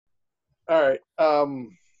All right.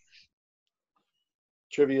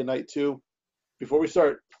 Trivia night 2. Before we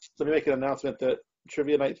start, let me make an announcement that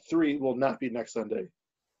Trivia night 3 will not be next Sunday.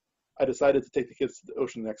 I decided to take the kids to the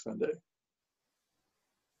ocean next Sunday.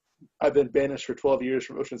 I've been banished for 12 years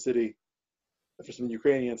from Ocean City after some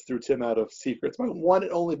Ukrainians threw Tim out of Secrets. My one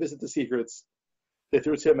and only visit to Secrets. They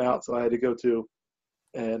threw Tim out, so I had to go to,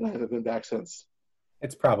 and I haven't been back since.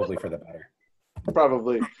 It's probably for the better.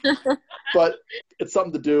 Probably. But it's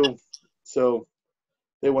something to do, so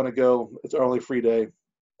they want to go. It's our only free day.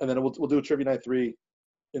 And then we'll do a Trivia Night 3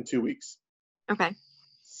 in 2 weeks. Okay.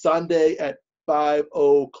 Sunday at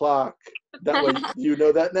 5:00. That way you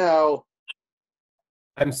know that now.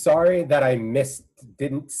 I'm sorry that I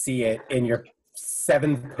didn't see it in your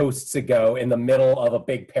 7 posts ago in the middle of a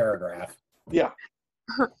big paragraph. Yeah.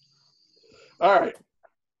 All right.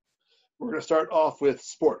 We're going to start off with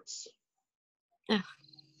sports. Ugh.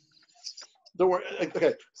 Don't worry.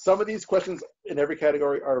 Okay. Some of these questions in every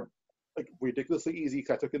category are like ridiculously easy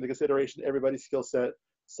because I took into consideration everybody's skill set.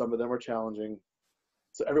 Some of them are challenging.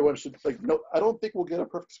 So everyone should, no, I don't think we'll get a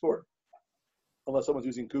perfect score unless someone's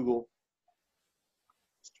using Google.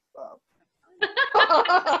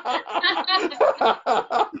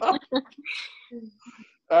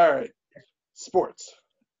 All right. Sports.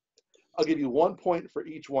 I'll give you 1 point for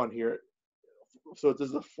each one here. So this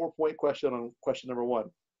is a 4-point question on question number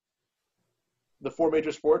 1. The 4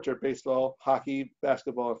 major sports are baseball, hockey,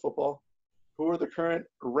 basketball, and football. Who are the current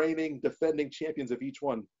reigning defending champions of each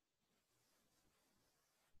one?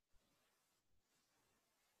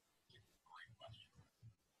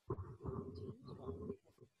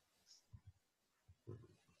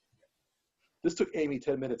 This took Amy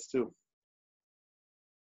 10 minutes too.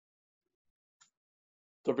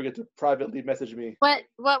 Don't forget to privately message me. What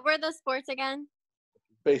were the sports again?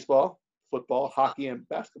 Baseball, football, hockey, and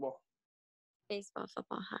basketball. Baseball,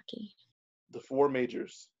 football, hockey. The 4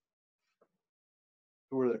 majors.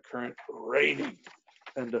 Who are the current reigning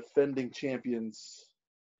and defending champions?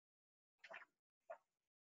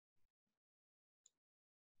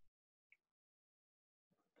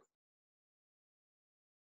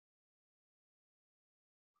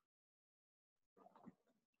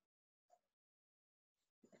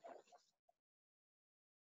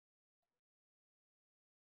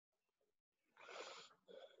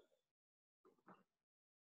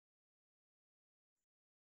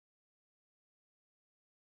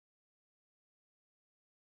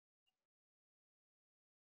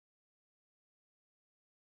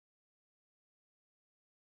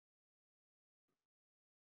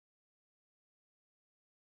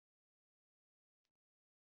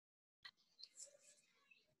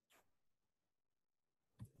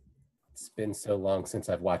 It's been so long since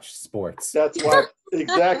I've watched sports. That's why,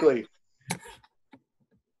 exactly.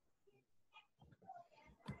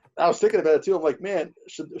 I was thinking about it too. I'm like, man,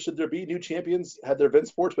 should there be new champions? Had there been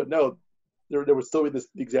sports? But no, there would still be the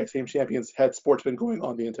exact same champions had sports been going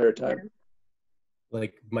on the entire time.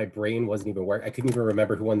 Like, my brain wasn't even working. I couldn't even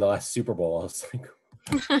remember who won the last Super Bowl. I was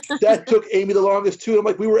like, that took Amy the longest too. I'm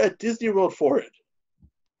like, we were at Disney World for it.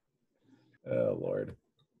 Oh, Lord.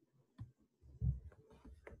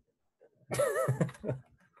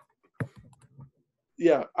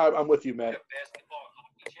 Yeah, I'm with you, Matt. Basketball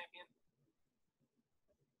hockey champion?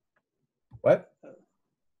 What? If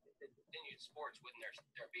it continued sports, wouldn't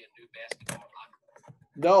there be a new basketball hockey?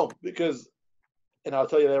 No, because, and I'll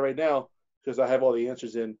tell you that right now, because I have all the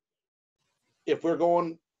answers in. If we're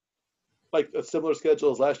going like a similar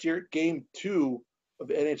schedule as last year, Game 2 of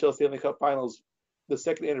the NHL Stanley Cup Finals, the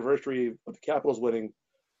second anniversary of the Capitals winning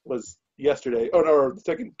was yesterday. Oh no,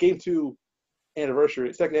 the Game 2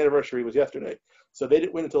 second anniversary was yesterday. So they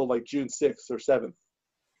didn't win until like June 6th or 7th.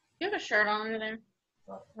 You have a shirt on over there?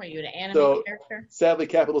 Are you an anime character? Sadly,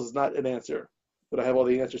 Capitals is not an answer, but I have all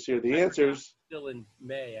the answers here. The answers. Still in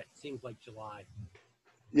May. It seems like July.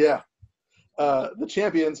 Yeah. The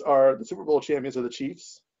champions are the Super Bowl champions are the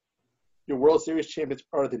Chiefs. Your World Series champions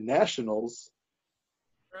are the Nationals.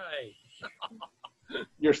 Right.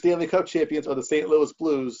 Your Stanley Cup champions are the St. Louis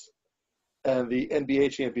Blues. And the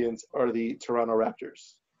NBA champions are the Toronto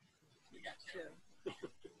Raptors.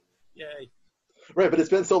 Yay. Right, but it's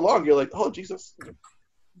been so long, you're like, oh, Jesus.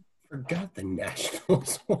 Forgot the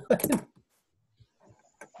Nationals one.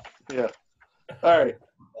 Yeah. All right.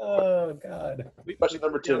 Oh, God. Question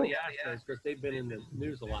number 2. Yeah, because they've been in the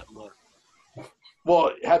news a lot more.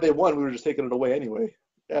 Well, had they won, we were just taking it away anyway.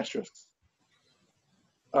 Asterisks.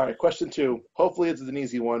 All right, question 2. Hopefully it's an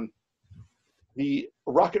easy one. The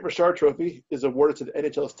Rocket Richard Trophy is awarded to the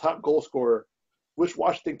NHL's top goal scorer. Which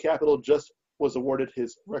Washington Capital just was awarded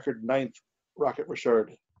his record 9th Rocket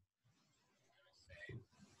Richard?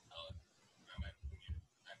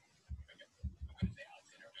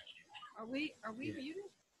 Are we muted?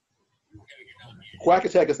 Quack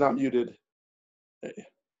Attack is not muted.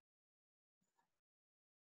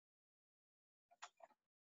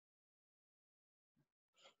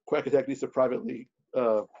 Quack Attack needs to privately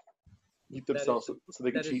mute themselves so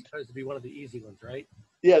they can That is cheat. supposed to be one of the easy ones, right?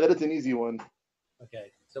 Yeah, that is an easy one.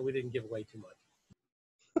 Okay, so we didn't give away too much.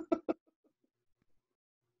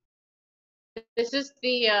 This is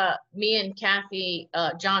the me and Kathy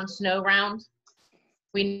Jon Snow round.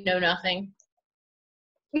 We know nothing.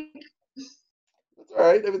 That's all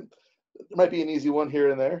right. I mean, there might be an easy one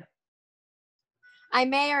here and there. I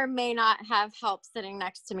may or may not have help sitting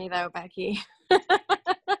next to me though, Becky.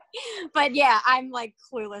 But yeah, I'm like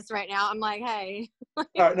clueless right now. I'm like, hey. All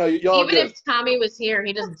right, no, y'all Even good. if Tommy was here,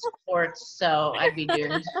 he doesn't sports, so I'd be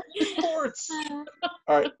doomed. Sports.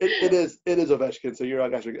 All right, it is Ovechkin. So you're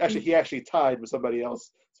actually he actually tied with somebody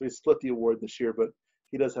else, so he split the award this year, but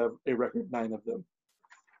he does have a record 9 of them.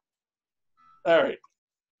 All right.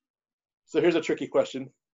 So here's a tricky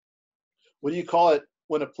question. What do you call it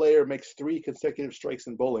when a player makes 3 consecutive strikes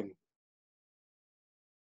in bowling?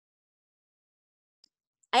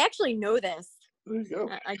 I actually know this. There you go.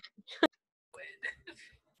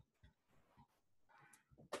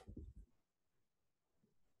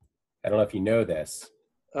 I don't know if you know this,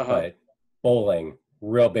 Uh-huh. but bowling,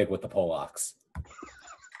 real big with the Polacks.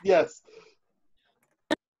 Yes.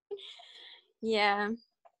 Yeah.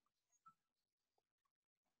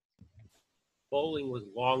 Bowling was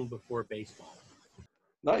long before baseball.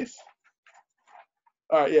 Nice.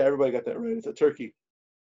 All right, yeah, everybody got that right. It's a turkey.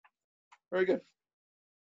 Very good.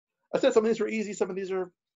 I said some of these were easy, some of these are,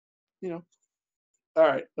 All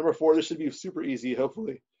right, number 4. This should be super easy,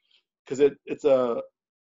 hopefully, because it's a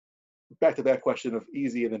back-to-back question of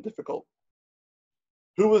easy and then difficult.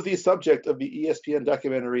 Who was the subject of the ESPN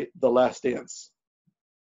documentary The Last Dance?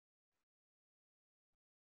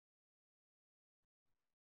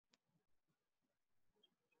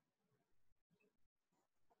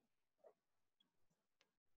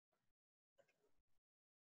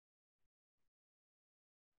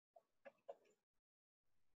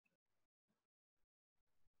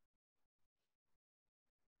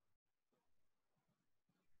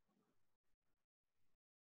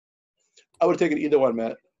 I would have taken either one,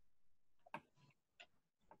 Matt.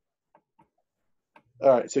 All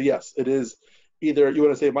right, so yes, it is either you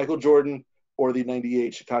want to say Michael Jordan or the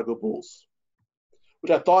 98 Chicago Bulls,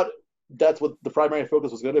 which I thought that's what the primary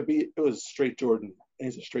focus was going to be. It was straight Jordan,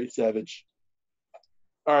 and he's a straight savage.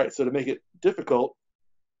 All right, so to make it difficult,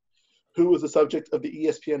 who was the subject of the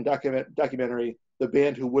ESPN documentary The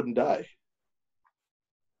Band Who Wouldn't Die?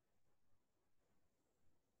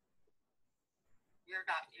 You're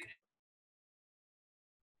not muted.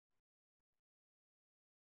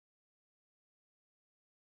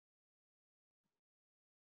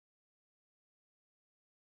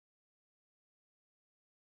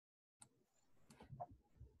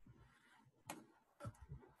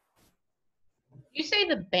 You say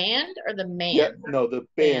the band or the man? Yeah, no, the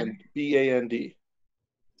band, B-A-N-D.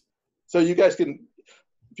 So you guys can,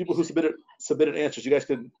 people who submitted answers, you guys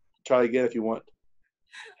can try again if you want.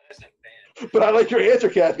 That's a band. But I like your answer,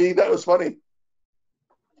 Kathy. That was funny.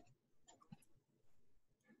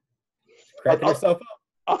 Cracking herself up.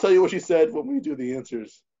 I'll tell you what she said when we do the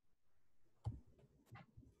answers.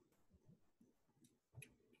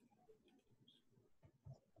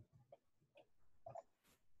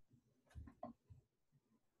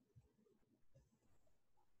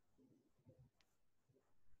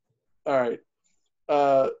 All right.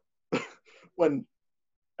 When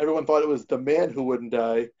everyone thought it was the man who wouldn't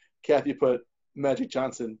die, Kathy put Magic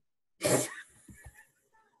Johnson.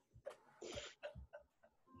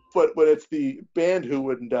 But when it's the band who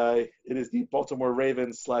wouldn't die, it is the Baltimore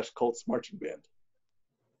Ravens / Colts marching band.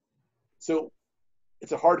 So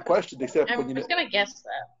it's a hard question, except I when you was gonna guess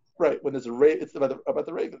that. right when there's it's about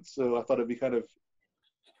the Ravens. So I thought it'd be kind of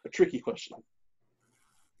a tricky question.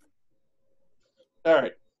 All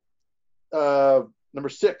right. Number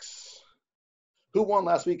 6. Who won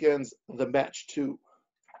last weekend's The Match 2?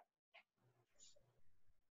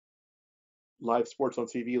 Live sports on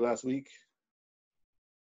TV last week.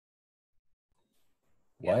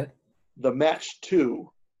 What? The Match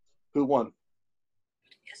 2. Who won?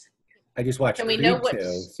 I just watched Can we know Creed what 2, so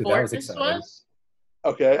that sport was this exciting. was?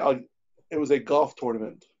 Okay, it was a golf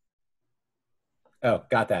tournament. Oh,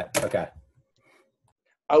 got that. Okay.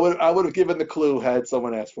 I would have given the clue had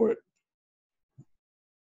someone asked for it.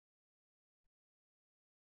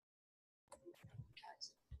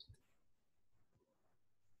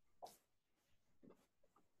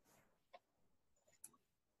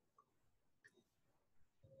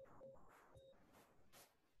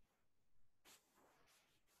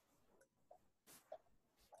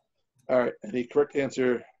 All right, and the correct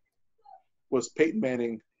answer was Peyton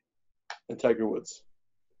Manning and Tiger Woods.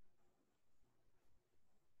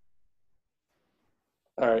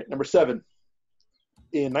 All right, number 7.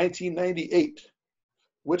 In 1998,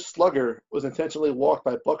 which slugger was intentionally walked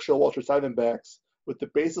by Buck Showalter Diamondbacks with the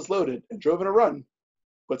bases loaded and drove in a run,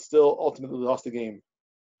 but still ultimately lost the game?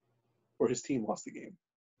 Or his team lost the game?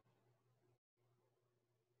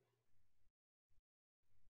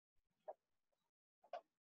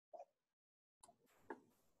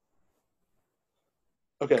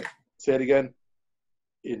 Okay, say it again.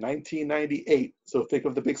 In 1998, so think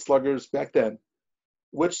of the big sluggers back then.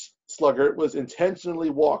 Which slugger was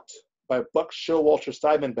intentionally walked by Buck Showalter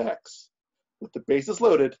Diamondbacks with the bases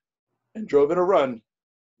loaded and drove in a run,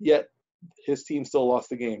 yet his team still lost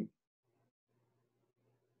the game?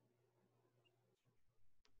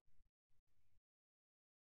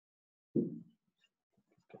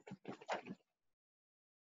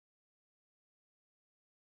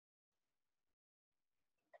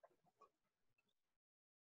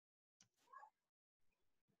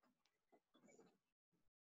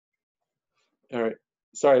 All right.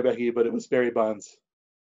 Sorry, Becky, but it was Barry Bonds.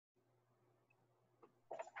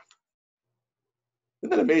 Isn't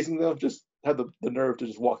that amazing, though? Just had the nerve to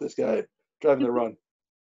just walk this guy driving the run.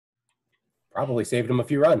 Probably saved him a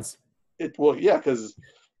few runs. Well, yeah, because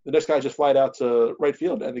the next guy just flied out to right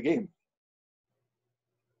field to end the game.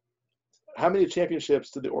 How many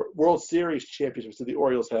championships did the World Series championships did the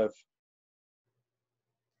Orioles have?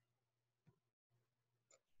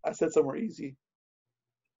 I said somewhere easy.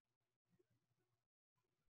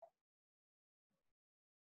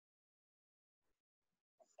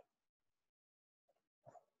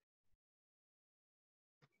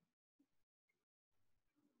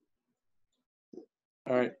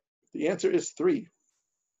 All right. The answer is 3.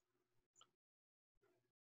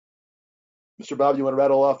 Mr. Bob, you want to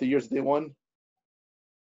rattle off the years that they won?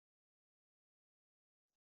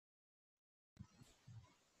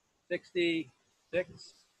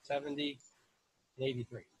 '66, '70, and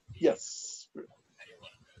 '83. Yes.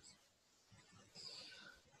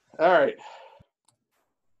 All right.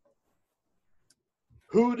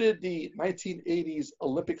 Who did the 1980s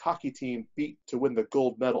Olympic hockey team beat to win the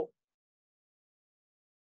gold medal?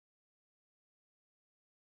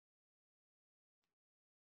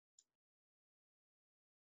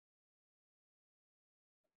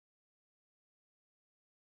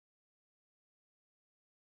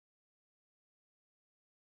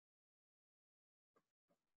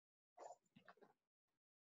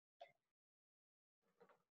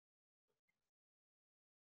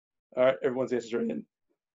 All right, everyone's answers are in.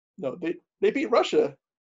 No, they beat Russia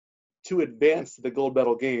to advance to the gold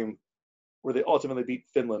medal game, where they ultimately beat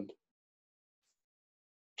Finland.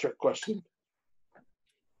 Trick question.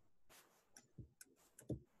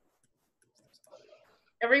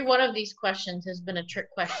 Every one of these questions has been a trick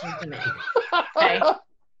question to me. Okay.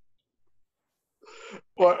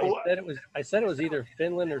 I said it was either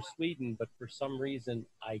Finland or Sweden, but for some reason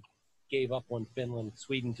I gave up on Finland.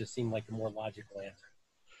 Sweden just seemed like the more logical answer.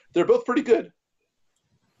 They're both pretty good.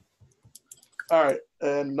 All right,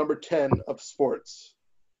 and number 10 of sports.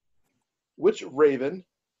 Which Raven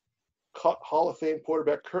caught Hall of Fame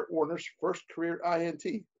quarterback Kurt Warner's first career INT,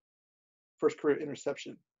 first career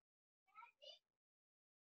interception?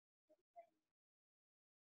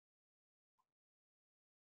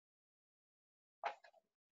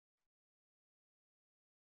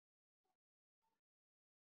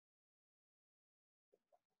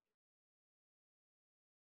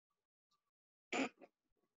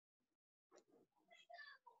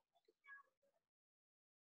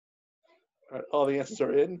 All right, all the answers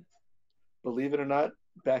are in. Believe it or not,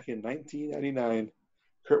 back in 1999,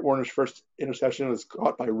 Kurt Warner's first interception was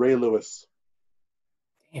caught by Ray Lewis.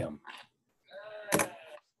 Damn.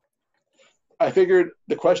 I figured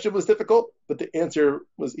the question was difficult, but the answer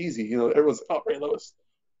was easy. You know, everyone's Ray Lewis.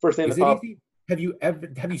 First name Is to it pop. easy?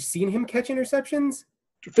 Have you seen him catch interceptions?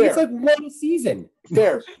 Fair, It's like one a season.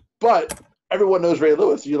 fair. But everyone knows Ray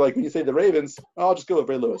Lewis. You like when you say the Ravens, I'll just go with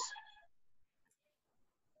Ray Lewis.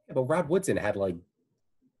 Yeah, but Rod Woodson had like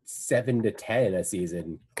 7 to 10 a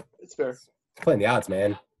season. It's fair. Playing the odds,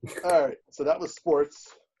 man. All right, so that was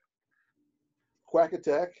sports. Quack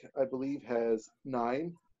Attack, I believe, has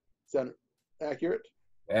 9. Sound accurate?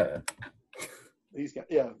 Yeah. He's got,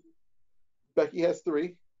 yeah. Becky has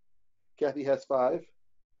 3. Kathy has 5.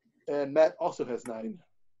 And Matt also has 9.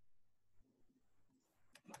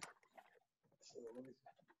 So let me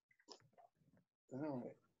see. All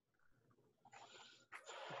right.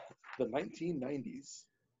 The 1990s.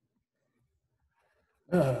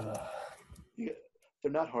 Yeah,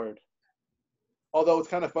 they're not hard. Although it's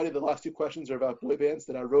kind of funny, the last two questions are about boy bands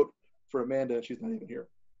that I wrote for Amanda, and she's not even here.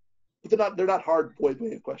 But they're not hard boy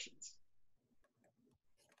band questions.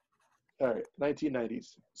 All right,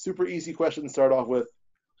 1990s. Super easy question to start off with.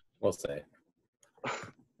 We'll say.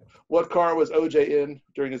 What car was OJ in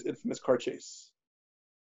during his infamous car chase?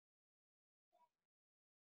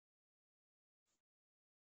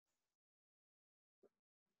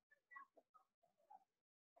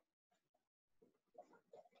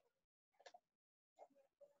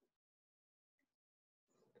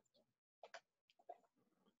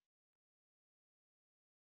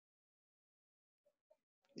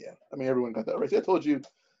 Yeah, I mean, everyone got that right. See, I told you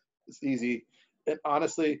it's easy. And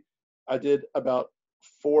honestly, I did about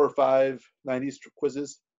 4 or 5 90s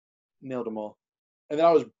quizzes, nailed them all. And then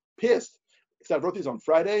I was pissed because I wrote these on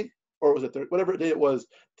Friday, or was it whatever day it was.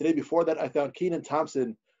 The day before that, I found Keenan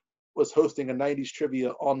Thompson was hosting a 90s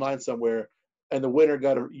trivia online somewhere, and the winner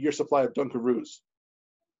got a year supply of Dunkaroos.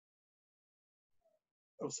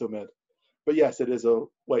 I was so mad. But yes, it is a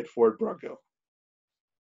white Ford Bronco.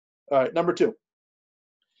 All right, number 2.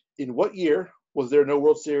 In what year was there no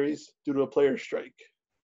World Series due to a players' strike?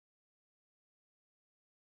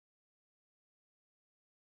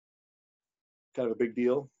 Kind of a big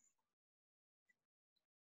deal.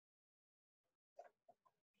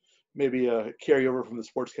 Maybe a carryover from the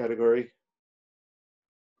sports category.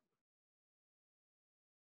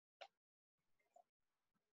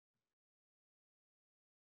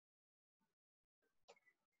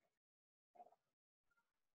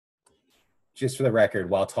 Just for the record,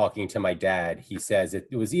 while talking to my dad, he says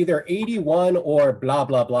it was either 81 or blah,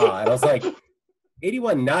 blah, blah. And I was like,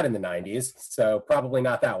 81 not in the 90s, so probably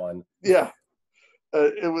not that one. Yeah.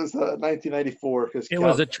 It was 1994 because It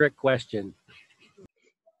was a trick question.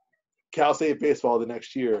 Cal State baseball the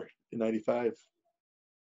next year in 95.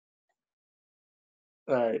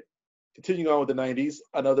 All right. Continuing on with the 90s,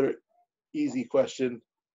 another easy question.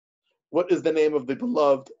 What is the name of the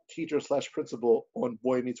beloved teacher/principal on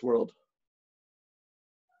Boy Meets World?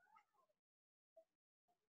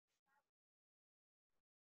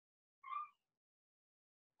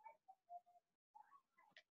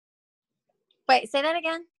 Wait, say that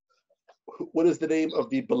again. What is the name of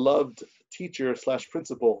the beloved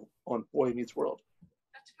teacher/principal on Boy Meets World?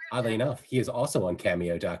 Oddly enough, he is also on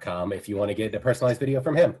Cameo.com if you want to get a personalized video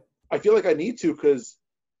from him. I feel like I need to because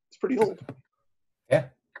it's pretty old. Yeah.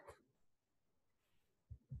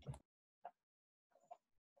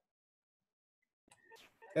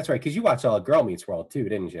 That's right, because you watched all of Girl Meets World too,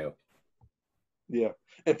 didn't you? Yeah.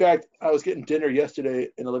 In fact, I was getting dinner yesterday,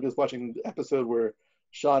 and Olivia was watching the episode where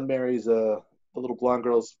Sean marries the little blonde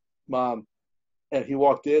girl's mom, and he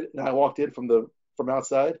walked in, and I walked in from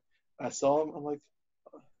outside. I saw him. I'm like,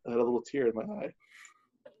 I had a little tear in my eye.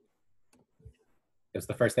 It was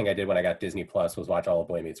the first thing I did when I got Disney Plus was watch all of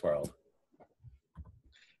Boy Meets World.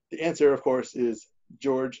 The answer, of course, is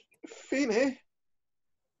George Feeney.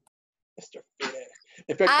 Mr. Feeney.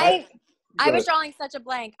 In fact, I was drawing such a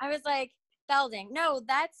blank. I was like, Belding. No,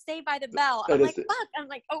 that's Saved by the Bell. I'm like, fuck. I'm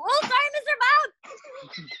like, oh, sorry, Mr. Bell.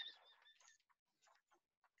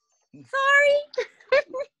 Sorry.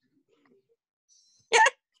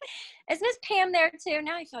 Is Miss Pam there too?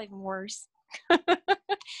 Now I feel even worse. But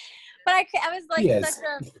I was like, Yes. such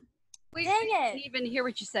a. We Dang didn't it. even hear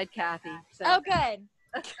what you said, Kathy. So. Oh, good.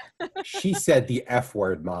 She said the F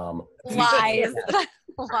word, Mom. Lies.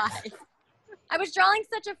 Lies. I was drawing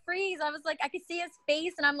such a freeze. I was like, I could see his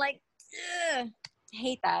face, and I'm like, ugh. I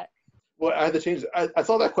hate that. well, I had to change it. I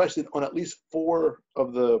saw that question on at least 4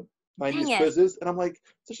 of the 90s Dang it. quizzes, and I'm like,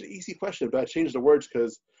 such an easy question, but I changed the words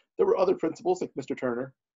because there were other principals like Mr.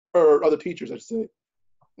 Turner, or other teachers, I should say.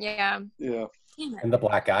 Yeah. Yeah, Damn it. And the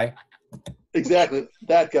black guy. exactly.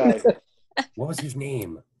 That guy. What was his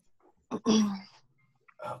name? Oh, God.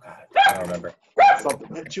 I don't remember. Something.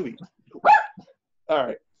 Chewy. All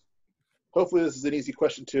right. Hopefully this is an easy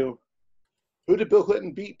question, too. Who did Bill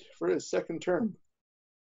Clinton beat for his second term?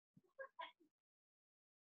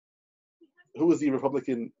 Who was the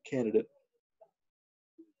Republican candidate?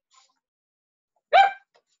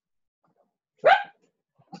 This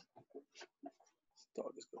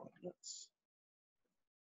dog is going nuts.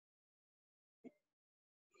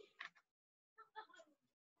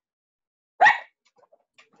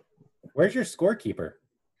 Where's your scorekeeper?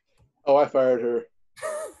 Oh, I fired her.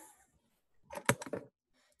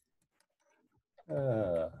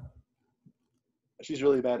 She's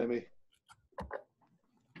really mad at me.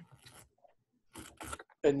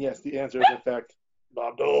 And yes, the answer is in fact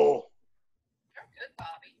Bob Dole. You're good,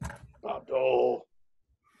 Bobby. Bob Dole.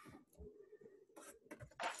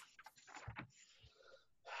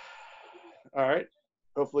 All right.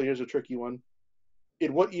 Hopefully here's a tricky one.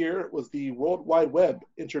 In what year was the World Wide Web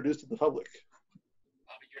introduced to the public?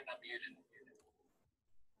 Bobby, you're not muted.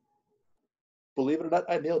 Believe it or not,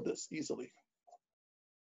 I nailed this easily.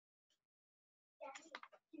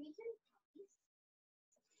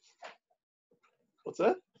 What's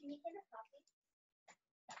that?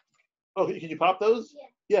 Oh, can you pop those?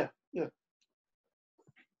 Yeah. Yeah.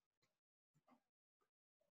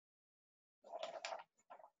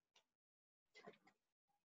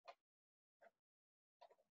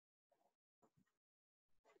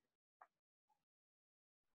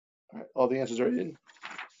 All right, all the answers are in.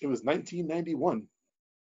 It was 1991.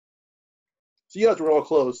 So you guys were all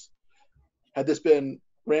close. Had this been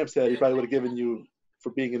Ramstead, he probably would have given you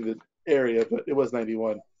for being in the area, but it was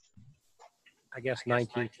 91. I guess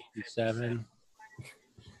 1957.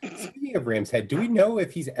 Speaking of Ram's Head, do we know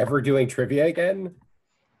if he's ever doing trivia again?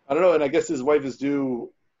 I don't know, and I guess his wife is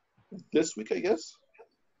due this week, I guess.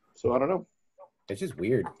 So I don't know. It's just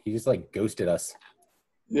weird. He just like ghosted us.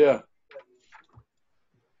 Yeah.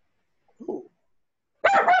 Ooh.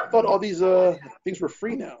 I thought all these things were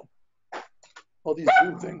free now. All these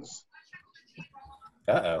Zoom things.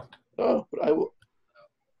 Uh-oh. Oh, but I will.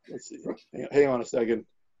 Let's see. Hang on a second.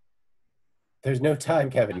 There's no time,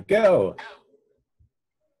 Kevin. Go.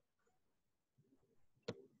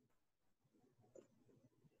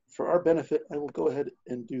 For our benefit, I will go ahead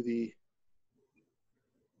and do the.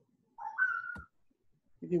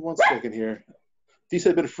 Give me 1 second here. These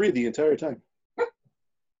had been free the entire time.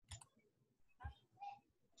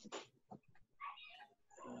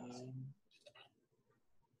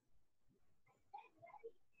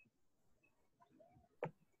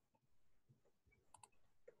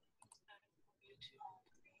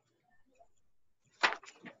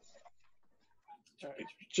 All right.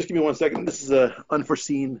 Just give me 1 second. This is a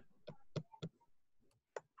unforeseen.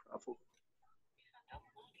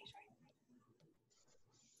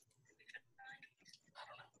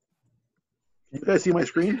 Can you guys see my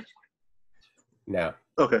screen? No.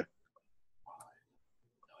 Okay.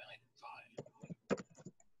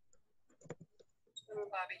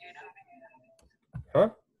 Huh?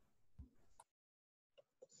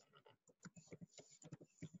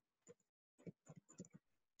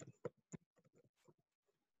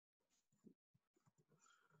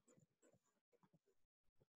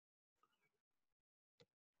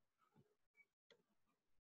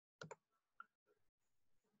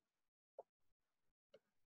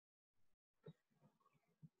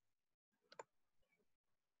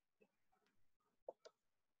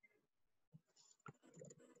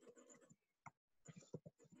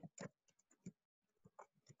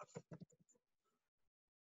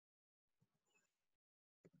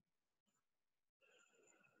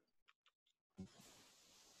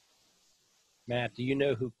 Matt, do you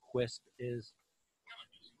know who Quisp is?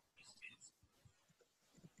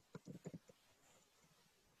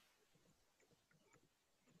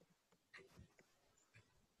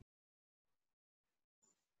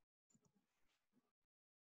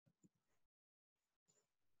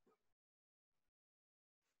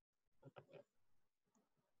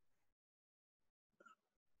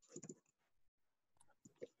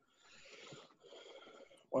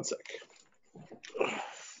 One sec.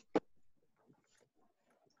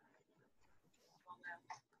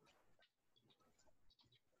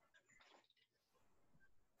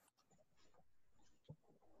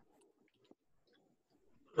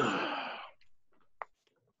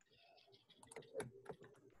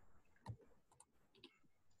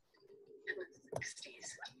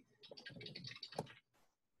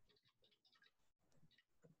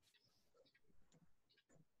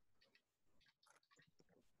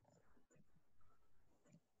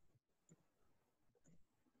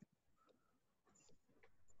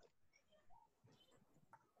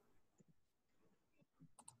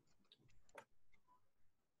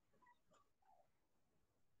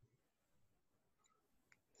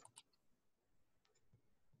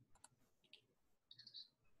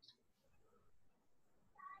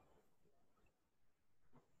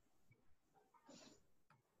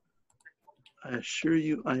 I assure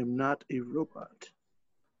you, I am not a robot.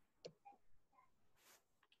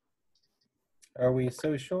 Are we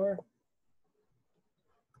so sure?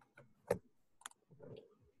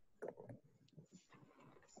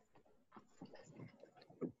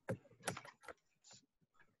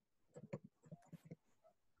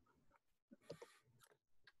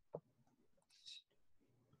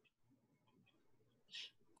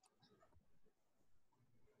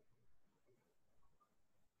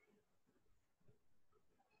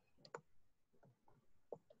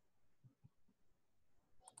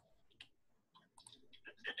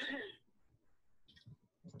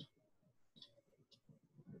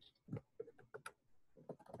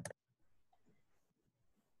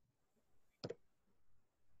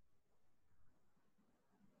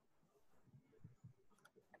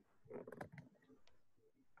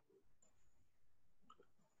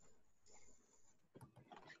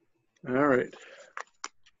 All right.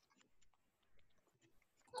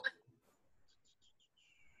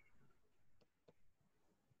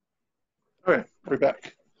 Okay, we're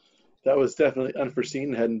back. That was definitely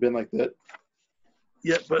unforeseen. Hadn't been like that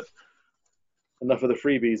yet, but enough of the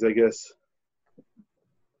freebies, I guess.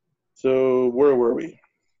 So where were we?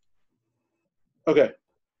 Okay,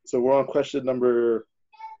 so we're on question number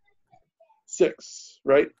 6,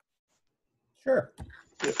 right? Sure.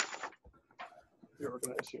 Yep. You're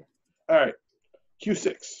organized here. All right,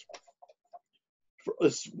 Q6.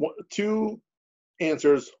 This 2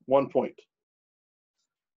 answers, 1 point.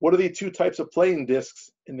 What are the 2 types of playing discs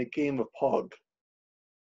in the game of Pog?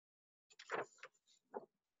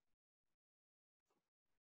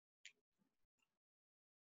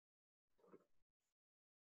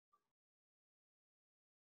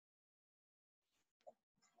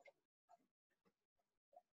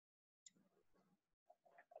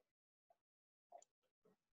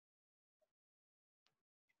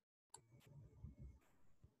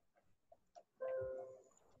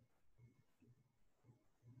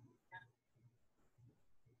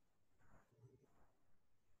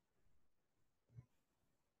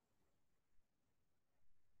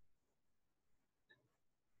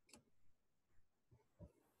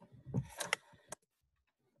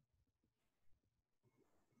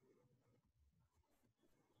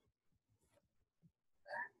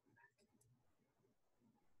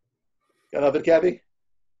 Got nothing, Kathy?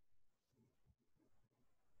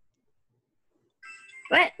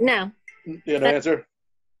 What? No. You have no answer?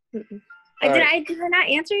 Mm-mm. All right. Did I not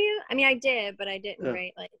answer you? I mean, I did, but I didn't, Yeah.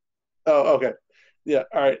 right? Like, Oh, okay. Yeah,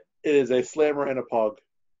 all right. It is a slammer and a Pog.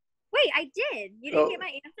 wait, I did. You didn't Oh. get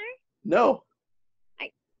my answer? No,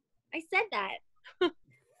 I said that. I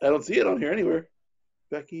don't see it on here anywhere.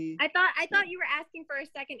 Becky. I thought you were asking for a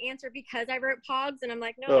second answer because I wrote Pogs, and I'm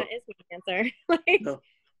like, no, Oh. that is my answer. Like, No.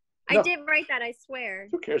 I No. did write that, I swear.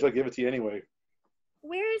 Who cares? I'll give it to you anyway.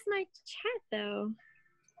 Where's my chat though?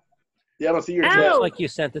 Yeah, I don't see your Oh. chat. Looks like you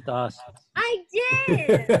sent it to us. I did.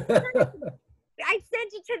 I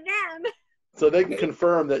sent it to them. So they can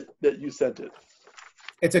confirm that you sent it.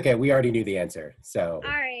 It's okay. We already knew the answer. So All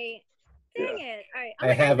right. Dang it. All right. I'm I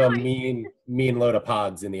like, have know a mean load of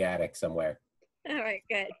Pogs in the attic somewhere. All right,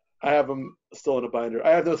 good. I have them still in a binder.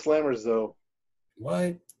 I have no slammers though,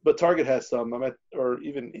 What? but Target has some. Or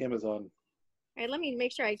even Amazon. All right, let me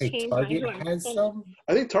make sure I Hey, change Target who I'm has sending. some?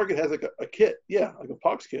 I think Target has like a kit. Yeah, like a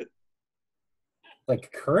Pogs kit.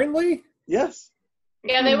 Like currently? Yes.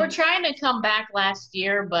 Yeah, they were trying to come back last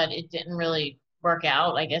year, but it didn't really work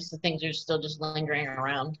out. I guess the things are still just lingering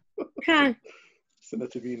around. Huh. Send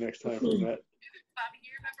that to me next time for that. Bobby,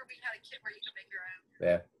 you remember we had a kit where you could make your own?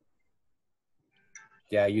 Yeah.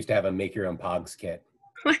 Yeah, I used to have a make your own Pogs kit.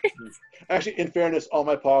 Actually, in fairness, all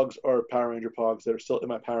my Pogs are Power Ranger Pogs that are still in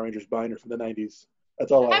my Power Rangers binder from the 90s.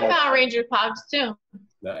 That's all I I have have. Power Ranger Pogs too.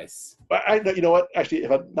 Nice. You know what? Actually,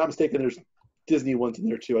 if I'm not mistaken, there's Disney ones in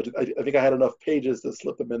there too. I think I had enough pages to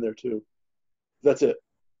slip them in there too. That's it.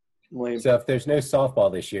 Lame. So if there's no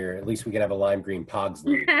softball this year, at least we could have a lime green Pogs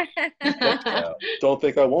league. So, Don't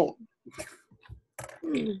think I won't.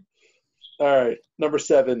 All right, number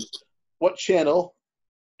 7. What channel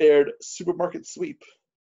aired Supermarket Sweep?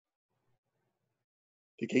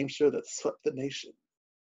 The game show that swept the nation.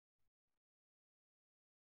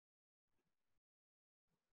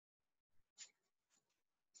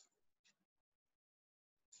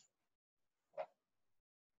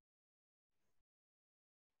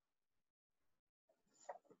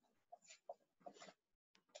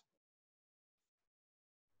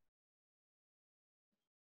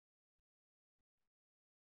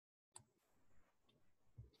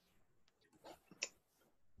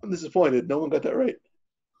 I'm disappointed. No one got that right.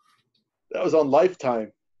 That was on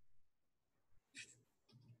Lifetime.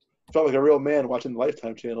 Felt like a real man watching the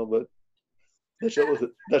Lifetime channel, but that show was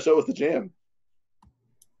the jam.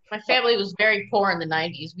 My family was very poor in the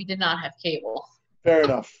 90s. We did not have cable. Fair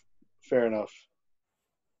enough. Fair enough.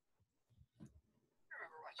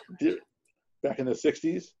 Back in the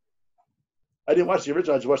 60s? I didn't watch the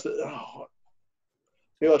original. I just watched the. Oh.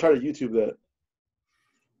 Maybe I'll try to YouTube that.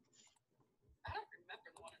 I don't remember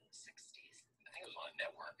the one in the 60s. I think it was on a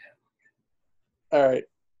network. All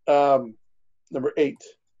right. Number 8.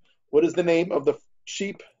 What is the name of the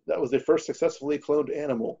sheep that was the first successfully cloned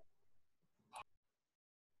animal?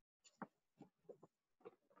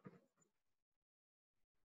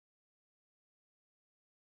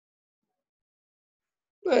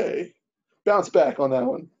 Hey, bounce back on that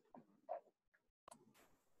one.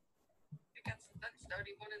 That's the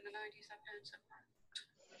only one in the 90s I've heard so far.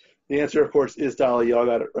 The answer, of course, is Dolly. Y'all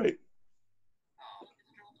got it right. Oh,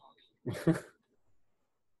 it's real dog.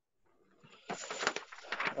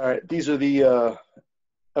 All right, these are the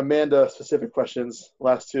Amanda specific questions.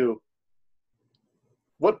 Last two.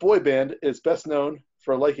 What boy band is best known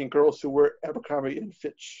for liking girls who wear Abercrombie and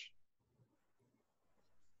Fitch?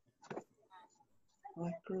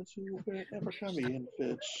 Like girls who wear Abercrombie and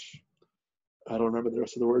Fitch. I don't remember the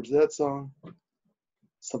rest of the words of that song.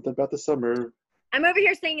 Something about the summer. I'm over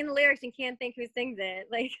here singing the lyrics and can't think who sings it.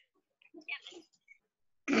 Like,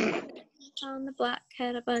 on the block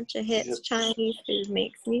had a bunch of hits. Yep. Chinese food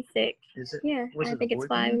makes me sick. Is it? Yeah, was I it think a it's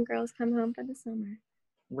boy why band? when girls come home for the summer.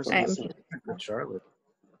 Was Right. it with Charlotte?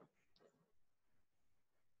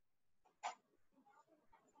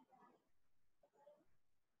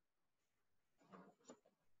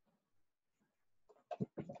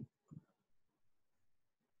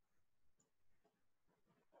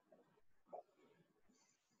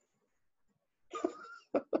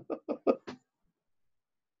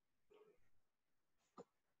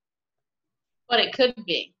 But it could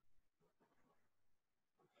be.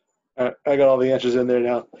 All right, I got all the answers in there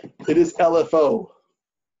now. It is LFO.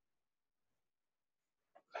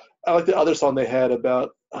 I like the other song they had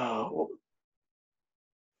about, oh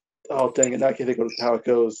dang it, now I can't think of how it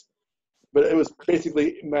goes. But it was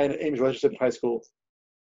basically mine and Amy's relationship in high school.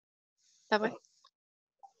 Subway.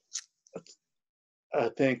 I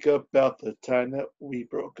think about the time that we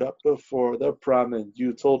broke up before the prom and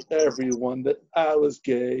you told everyone that I was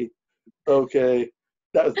gay. Okay.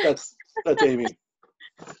 That's Amy.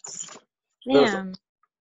 Damn.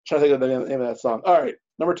 Trying to think of the name of that song. All right,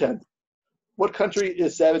 number 10. What country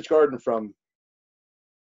is Savage Garden from?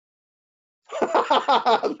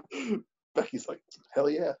 Becky's like, hell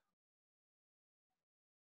yeah.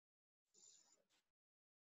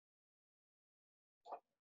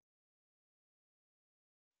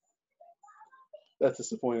 That's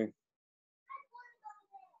disappointing.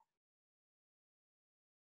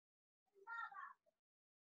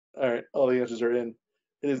 All right, all the answers are in.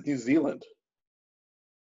 It is New Zealand.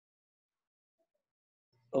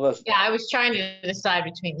 Unless Yeah, I was trying to decide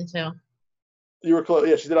between the two. you were close.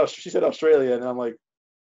 Yeah, she said Australia, and I'm like,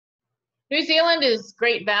 New Zealand is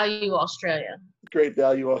Great Value Australia. great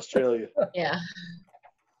value Australia. Yeah.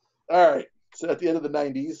 All right, so at the end of the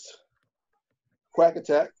 90s, Quack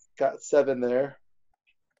Attack got 7 there.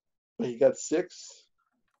 But he got 6.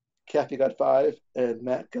 Kathy got 5, and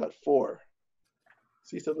Matt got 4.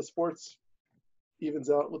 See, so the sports evens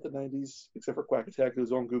out with the 90s, except for Quack Attack,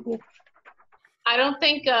 who's on Google. I don't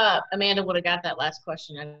think Amanda would have got that last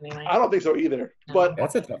question anyway. I don't think so either. No. But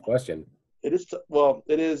That's a tough question. it is, well,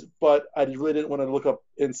 it is, but I really didn't want to look up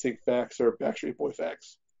NSYNC facts or Backstreet Boy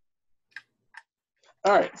facts.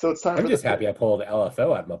 All right, so it's time I'm for just happy I pulled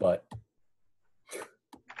LFO out of my butt.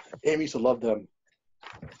 Amy used to love them.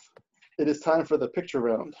 It is time for the picture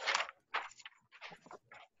round.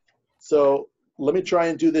 So let me try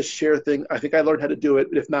and do this share thing. I think I learned how to do it.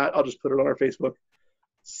 If not, I'll just put it on our Facebook.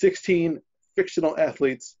 16 fictional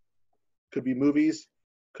athletes. Could be movies,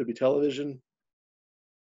 could be television.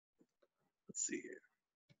 Let's see here.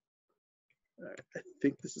 All right, I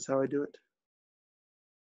think this is how I do it.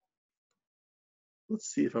 Let's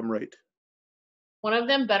see if I'm right. One of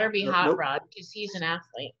them better be Hot Nope. Rod because he's an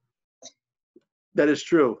athlete. That is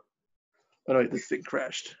true. Oh, no, this thing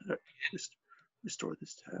crashed. All right, restore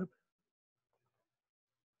this tab.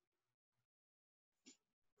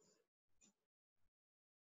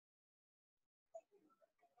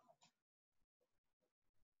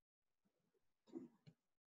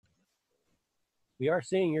 We are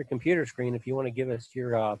seeing your computer screen if you want to give us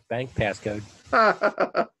your bank passcode.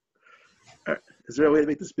 All right. Is there a way to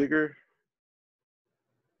make this bigger?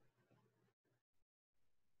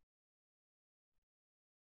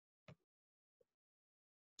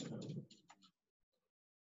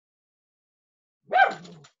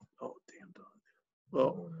 Oh, damn dog.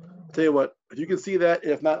 Well, I'll tell you what, if you can see that,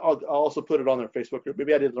 if not, I'll also put it on their Facebook group.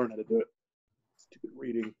 Maybe I did learn how to do it. Stupid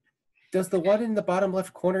reading. Does the one in the bottom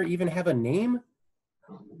left corner even have a name?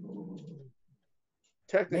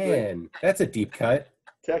 Technically, Man, that's a deep cut.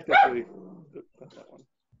 technically, not that one.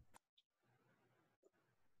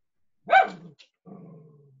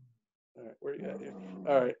 All right, where you at here?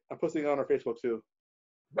 All right, I'm posting it on our Facebook too.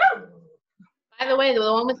 By the way, the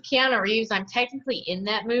one with Keanu Reeves, I'm technically in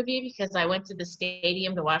that movie because I went to the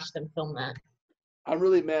stadium to watch them film that. I'm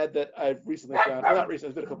really mad that I recently found, well, not recently,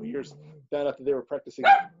 it's been a couple of years, found out that they were practicing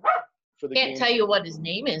for the Can't game. tell you what his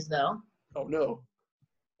name is though. Oh no,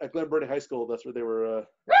 at Glen Burnie High School, that's where they were.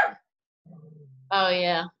 Oh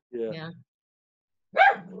yeah. Yeah.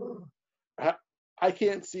 Yeah. I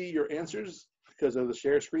can't see your answers because of the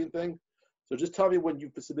share screen thing. So just tell me when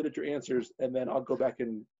you've submitted your answers, and then I'll go back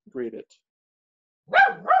and grade it.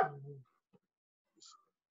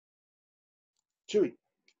 Chewy.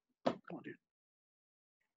 Come on, dude.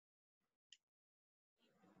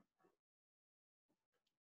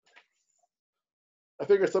 I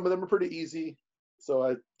figure some of them are pretty easy, so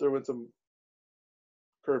I threw in some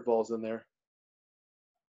curveballs in there.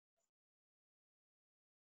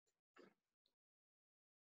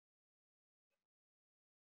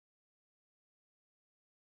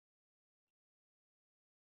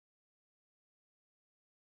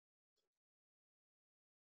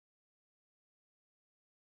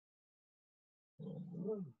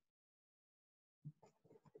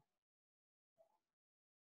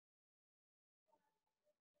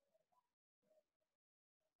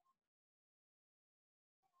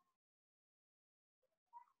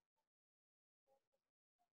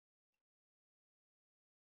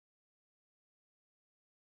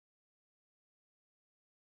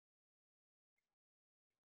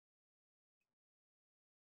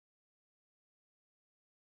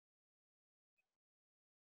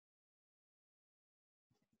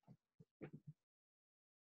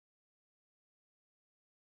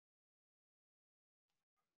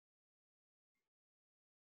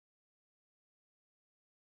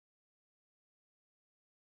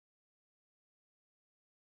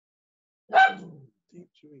 Deep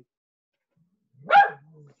Chewy.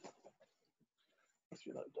 Must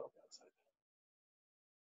be another dog outside.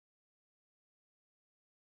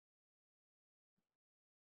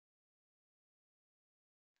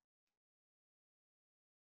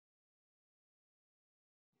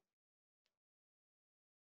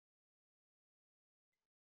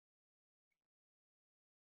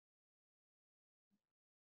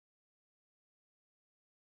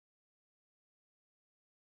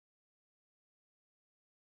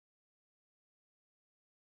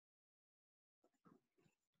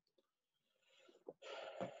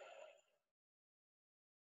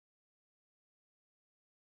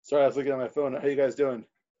 Sorry, I was looking at my phone. How you guys doing?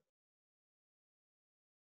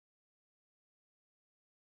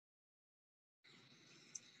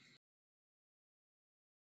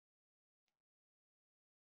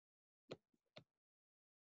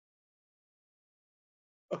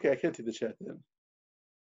 Okay, I can't see the chat then.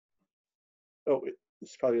 Oh,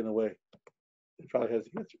 it's probably in the way. It probably has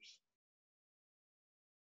the answers.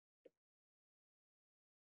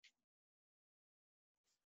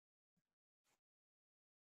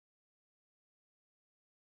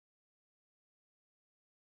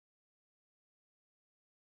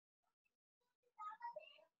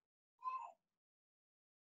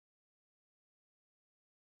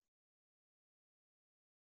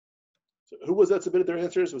 So who was that submitted their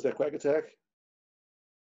answers? Was that Quack Attack?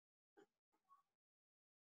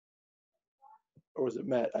 Or was it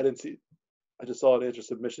Matt? I didn't see. I just saw an answer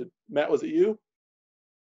submission. Matt, was it you?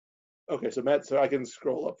 Okay, so Matt, so I can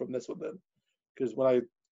scroll up from this one then. Because when I,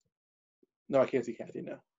 no, I can't see Kathy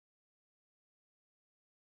now.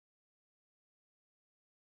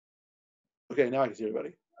 Okay, now I can see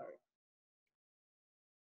everybody. All right.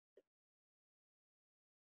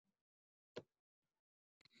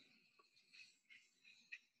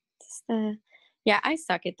 Yeah, I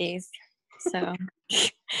suck at these. So,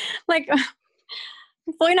 like,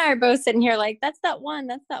 Floyd and I are both sitting here like, that's that one.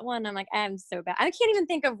 That's that one. I'm like, I am so bad. I can't even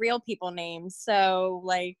think of real people names. So,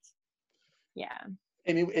 like, yeah.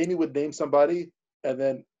 Amy would name somebody, and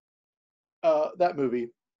then that movie.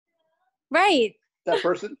 Right. That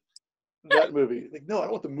person, that movie. Like, no, I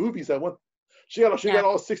want the movies. I want. She got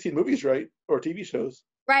all 16 movies right, or TV shows.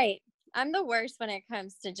 Right. I'm the worst when it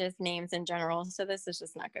comes to just names in general. So this is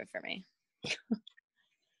just not good for me.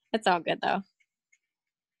 It's all good though.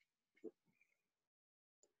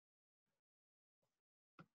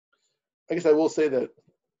 I guess I will say that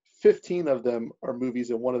 15 of them are movies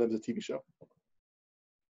and one of them is a TV show.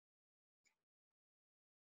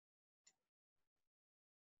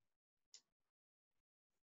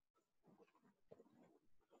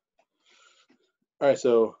 All right,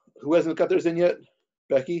 so who hasn't got theirs in yet?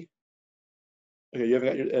 Becky? Okay, you haven't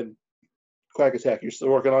got your, and Quack Attack, you're still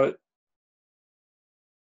working on it?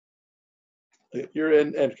 Okay, you're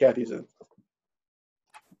in, and Kathy's in.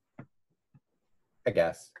 I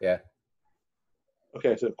guess, yeah.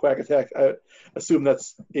 Okay, so Quack Attack, I assume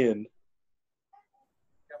that's in.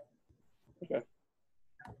 Okay.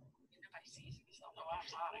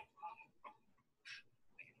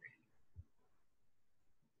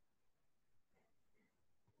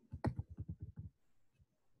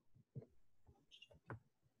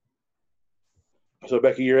 So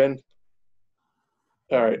Becky, you're in?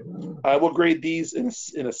 All right. I will grade these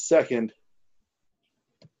in a second.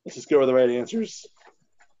 Let's just go over the right answers.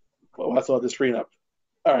 Well, that's all the screen up.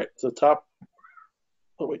 All right, so top.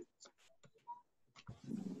 Oh, wait.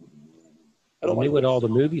 I don't knew like what this. all the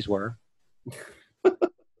movies were.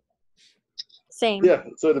 Same. Yeah,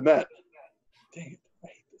 so did Matt. Dang it. I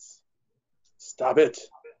hate this. Stop it.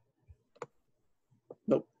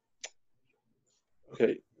 Nope.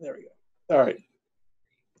 Okay, there we go. All right.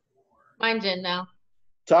 Mine's in now.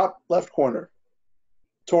 Top left corner.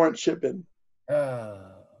 Torrance Shipman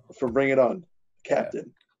Oh, from Bring It On.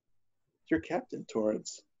 Captain. Your captain,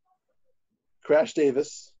 Torrance. Crash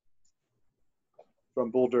Davis from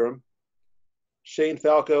Bull Durham. Shane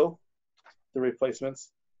Falco, the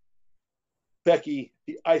replacements. Becky,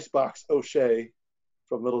 the Icebox O'Shea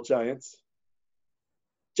from Little Giants.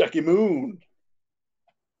 Jackie Moon.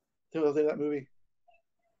 What was the name of that movie?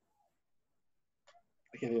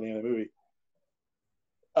 I can't think of the name of the movie.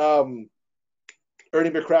 Ernie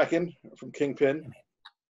McCracken from Kingpin.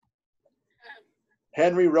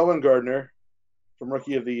 Henry Rowan Gardner from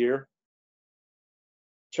Rookie of the Year.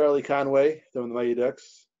 Charlie Conway from the Mighty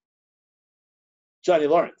Ducks. Johnny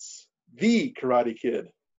Lawrence, the Karate Kid.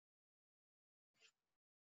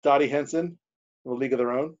 Dottie Henson from A League of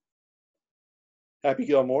Their Own. Happy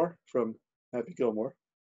Gilmore from Happy Gilmore.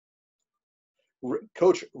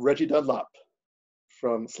 Coach Reggie Dunlop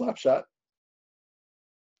from Slapshot.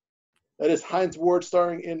 That is Hines Ward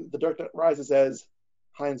starring in The Dark Knight Rises as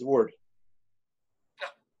Hines Ward.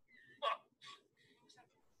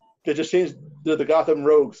 They just changed the Gotham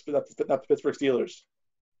Rogues, but not the Pittsburgh Steelers.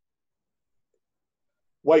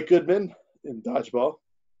 White Goodman in Dodgeball.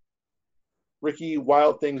 Ricky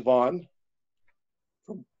Wild Thing Vaughn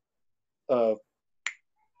from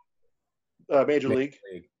Major League.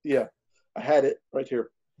 Yeah, I had it right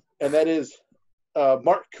here. And that is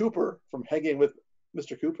Mark Cooper from Hanging with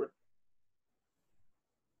Mr. Cooper.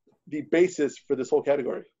 The basis for this whole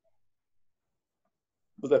category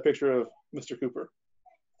was that picture of Mr. Cooper.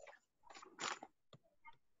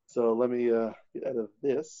 So let me get out of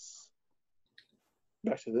this.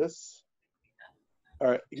 Back to this. All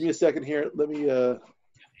right, give me a second here. Let me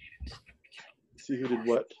see who did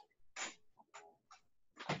what.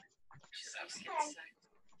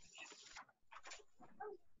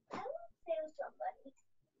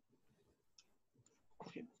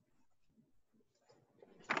 Okay.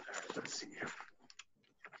 All right, let's see here.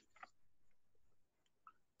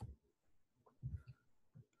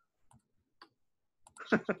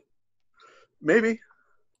 Maybe.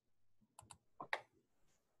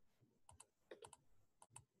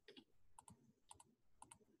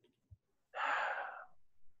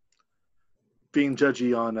 Being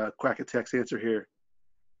judgy on Quack Attack's answer here.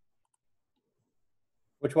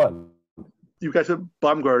 which one? You guys said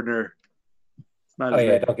Baumgartner. It's not Oh his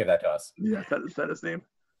yeah, name. don't give that to us. Yeah, that's not his name.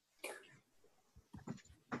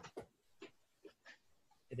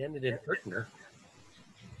 It ended in Ertner.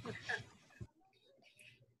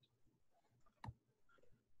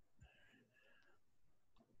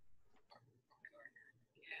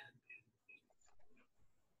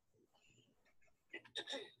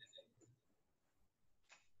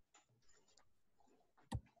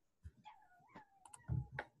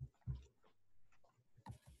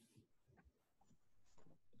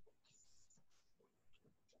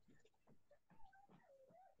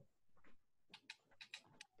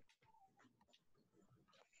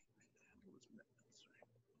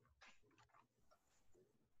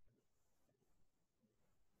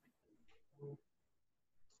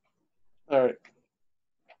 All right.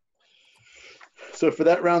 So for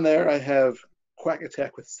that round there, I have Quack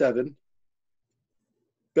Attack with 7,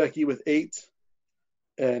 Becky with 8,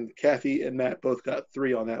 and Kathy and Matt both got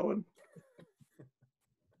 3 on that one.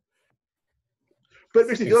 But it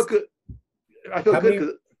makes me feel good. I feel How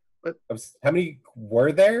good because How many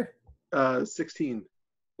were there? 16.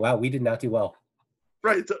 Wow, we did not do well.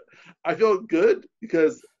 Right. So I feel good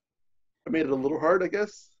because I made it a little hard, I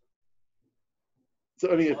guess.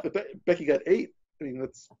 So I mean, if Becky got 8, I mean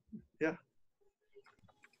that's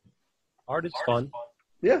Art is fun.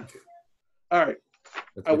 yeah. All right.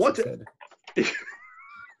 That's I what want she to- said.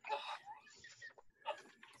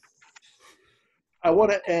 I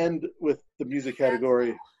want to end with the music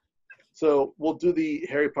category. So we'll do the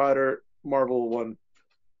Harry Potter Marvel one.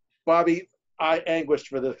 Bobby, I anguished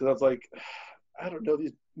for this because I was like, I don't know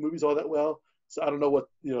these movies all that well. So I don't know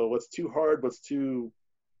what's too hard, what's too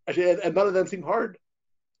actually, and none of them seem hard.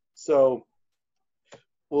 So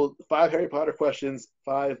well, 5 Harry Potter questions,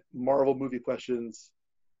 5 Marvel movie questions.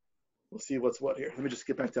 We'll see what's what here. Let me just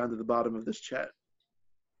get back down to the bottom of this chat.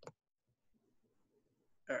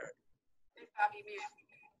 All right.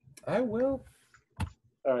 I will.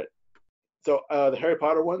 All right. So the Harry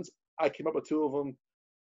Potter ones, I came up with 2 of them.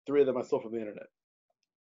 3 of them I stole from the internet.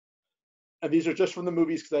 And these are just from the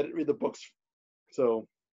movies because I didn't read the books. So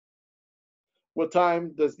What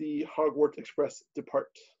time does the Hogwarts Express depart?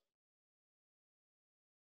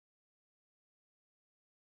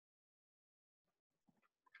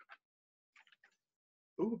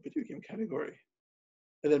 Ooh, video game category.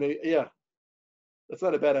 And then maybe, yeah, that's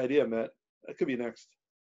not a bad idea, Matt. That could be next.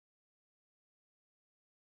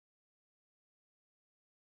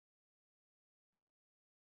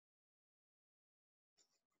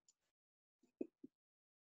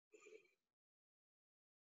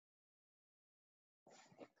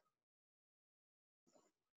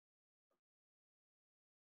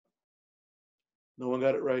 No one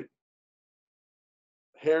got it right.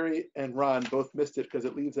 Harry and Ron both missed it because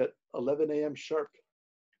it leaves at 11 a.m. sharp.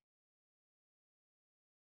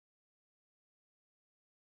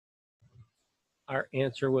 Our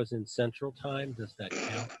answer was in Central Time. Does that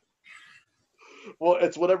count? Well,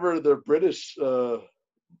 it's whatever the British, the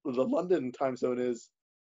London time zone is.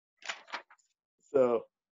 So,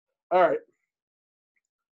 all right.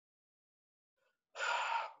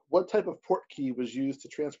 What type of port key was used to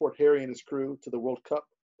transport Harry and his crew to the World Cup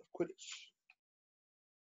of Quidditch?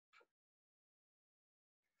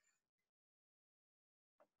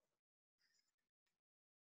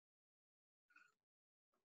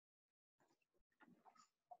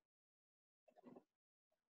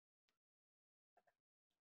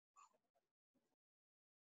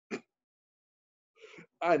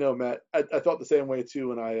 I know, Matt. I felt the same way too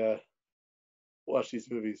when I watched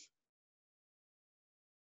these movies.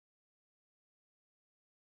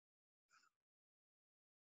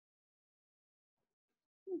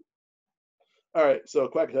 All right, so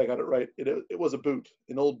Quackity got it right. It was a boot,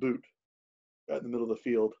 an old boot, right in the middle of the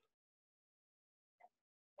field.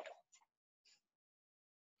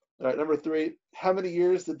 All right, number 3. How many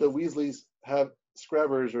years did the Weasleys have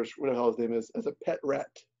Scrabbers, or whatever the hell his name is, as a pet rat?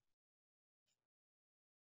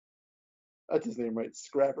 That's his name, right?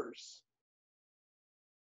 Scrabbers.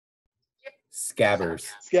 Scabbers.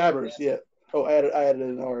 Scabbers, yeah. Oh, I added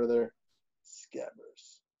an R there.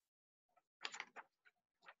 Scabbers.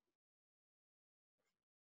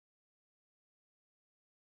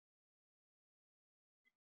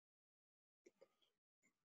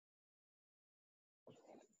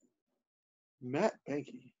 Matt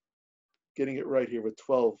Banky getting it right here with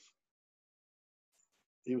 12.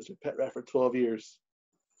 He was a pet rat for 12 years.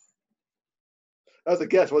 That was a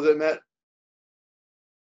guess, was it, Matt?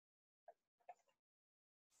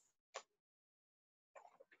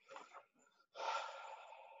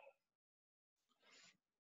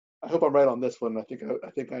 I hope I'm right on this one. I think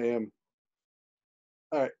I am.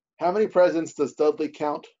 All right. How many presents does Dudley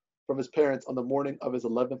count from his parents on the morning of his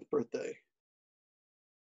 11th birthday?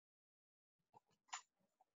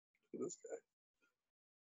 Look at this guy.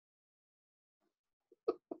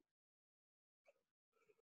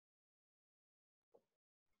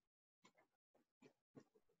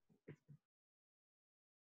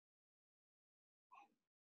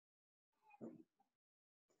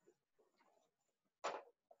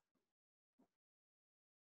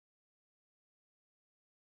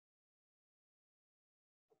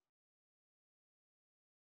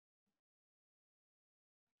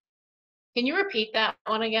 Can you repeat that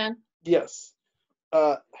one again? Yes.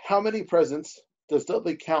 How many presents does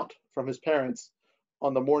Dudley count from his parents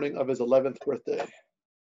on the morning of his 11th birthday?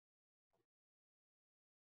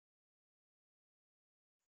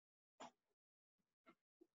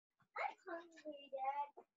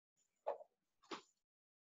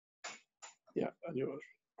 Yeah, I knew it.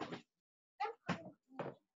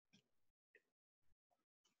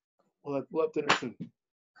 We'll have dinner soon.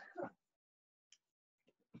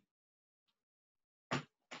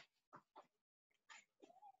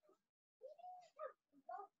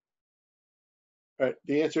 All right,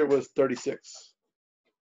 the answer was 36.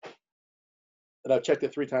 And I've checked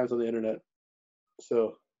it 3 times on the internet,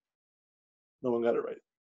 so no one got it right.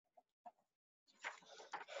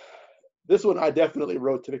 This one I definitely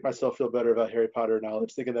wrote to make myself feel better about Harry Potter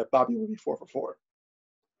knowledge, thinking that Bobby would be 4 for 4.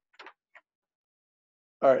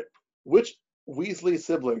 All right, which Weasley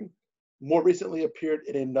sibling more recently appeared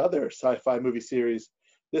in another sci-fi movie series,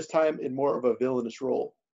 this time in more of a villainous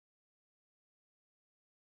role?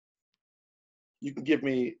 You can give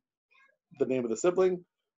me the name of the sibling,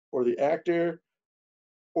 or the actor,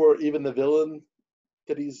 or even the villain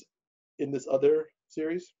that he's in this other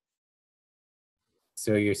series.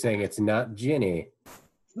 So you're saying it's not Ginny?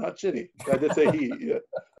 It's not Ginny. I did say he. Yeah.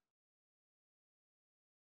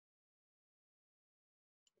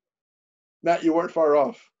 Matt, you weren't far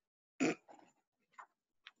off.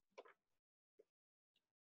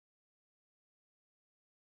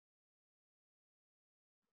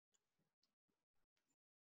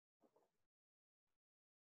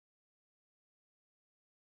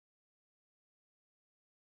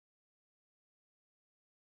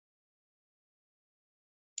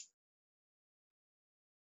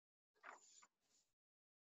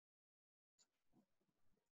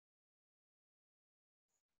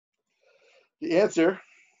 The answer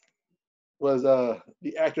was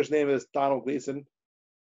the actor's name is Donald Gleason,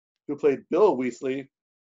 who played Bill Weasley,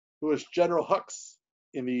 who was General Hux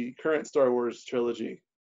in the current Star Wars trilogy.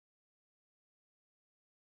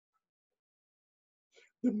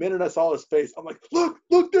 The minute I saw his face, I'm like, look,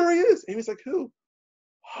 there he is. Amy's like, who?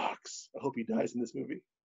 Hux. I hope he dies in this movie.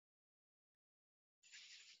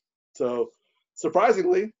 So,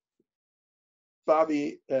 surprisingly,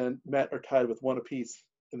 Bobby and Matt are tied with 1 apiece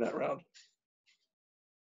in that round.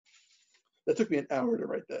 That took me an hour to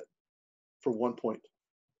write that for 1 point.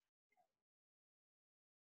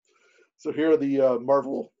 So here are the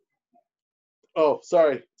Marvel. Oh,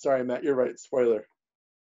 sorry, Matt, you're right. Spoiler.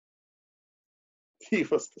 He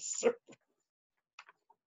was the serpent.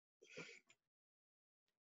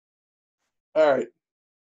 All right.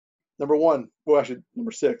 Number 1. Well, actually,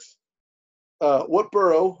 number 6. What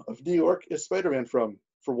borough of New York is Spider-Man from?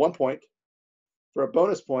 For 1 point. For a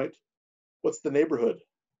bonus point, what's the neighborhood?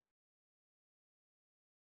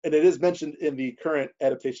 And it is mentioned in the current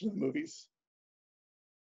adaptation of the movies.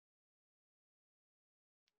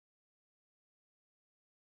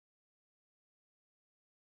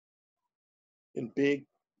 In big,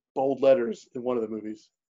 bold letters in one of the movies.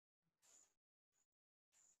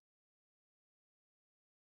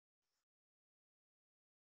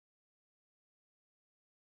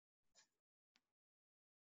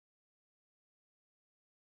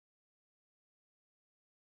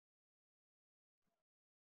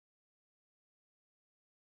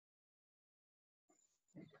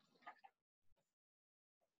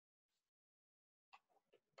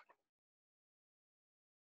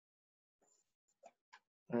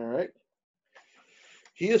 All right.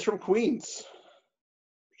 He is from Queens.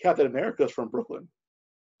 Captain America is from Brooklyn.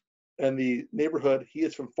 And the neighborhood, he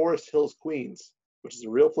is from Forest Hills, Queens, which is a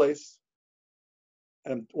real place.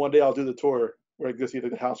 And one day I'll do the tour where I go see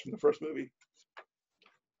the house from the first movie.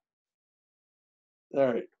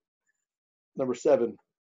 All right. Number 7.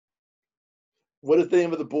 What is the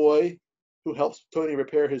name of the boy who helps Tony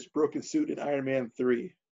repair his broken suit in Iron Man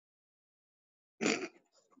 3?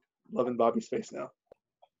 Loving Bobby's face now.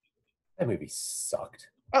 That movie sucked.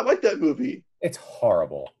 I like that movie. It's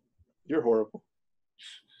horrible. You're horrible.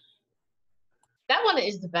 That one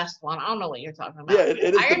is the best one. I don't know what you're talking about. Yeah, it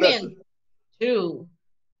is Iron the best. Man 2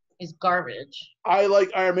 is garbage. I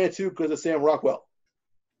like Iron Man 2 because of Sam Rockwell.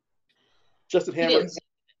 Justin Hammer.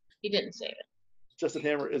 He didn't save it. Justin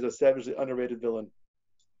Hammer is a savagely underrated villain.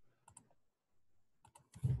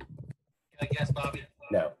 Can I guess, Bobby?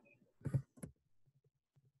 No.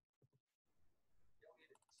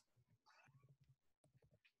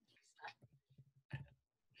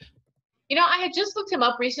 You know, I had just looked him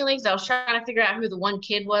up recently because I was trying to figure out who the one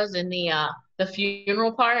kid was in the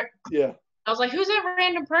funeral part. Yeah. I was like, who's that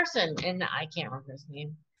random person? And I can't remember his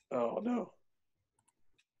name. Oh, no.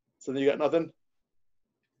 So then you got nothing?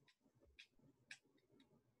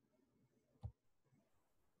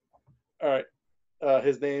 All right.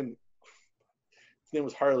 His name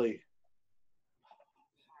was Harley.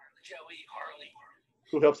 Joey Harley.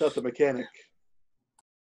 Who helps out the mechanic.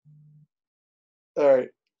 All right.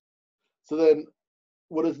 So then,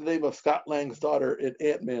 what is the name of Scott Lang's daughter in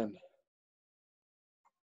Ant-Man?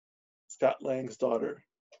 Scott Lang's daughter.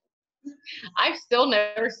 I've still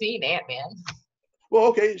never seen Ant-Man. Well,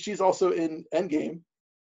 okay, she's also in Endgame.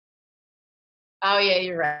 Oh, yeah,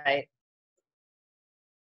 you're right.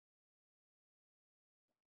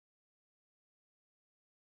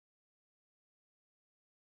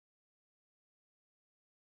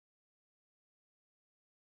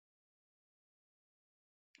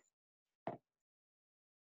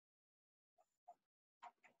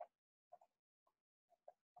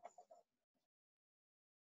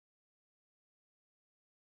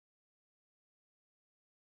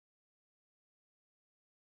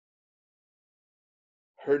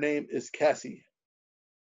 Her name is Cassie.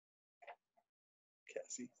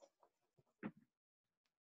 Cassie.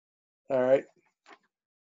 All right.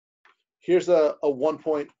 Here's a 1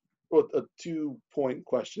 point or a 2 point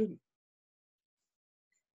question.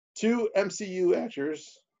 2 MCU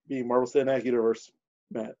actors, being Marvel Cinematic Universe,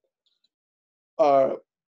 Matt,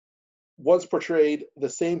 once portrayed the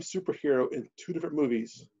same superhero in 2 different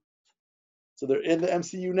movies. So they're in the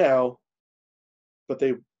MCU now, but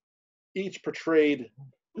they each portrayed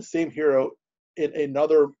the same hero in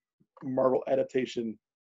another Marvel adaptation.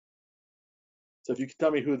 So if you can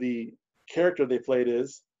tell me who the character they played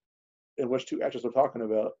is and which 2 actors I'm talking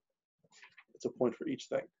about, it's a point for each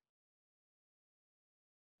thing.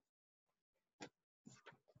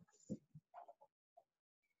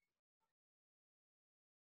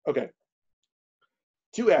 Okay.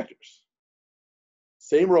 2 actors.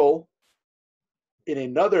 Same role, in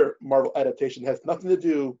another Marvel adaptation that has nothing to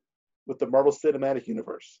do with the Marvel Cinematic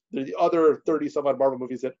Universe. They're the other 30-some-odd Marvel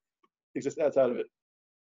movies that exist outside of it.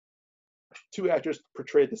 2 actors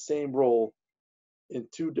portrayed the same role in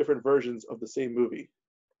 2 different versions of the same movie.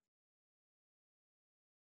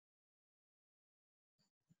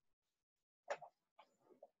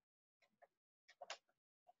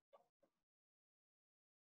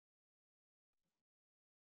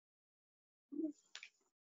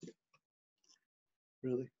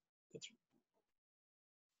 Really? That's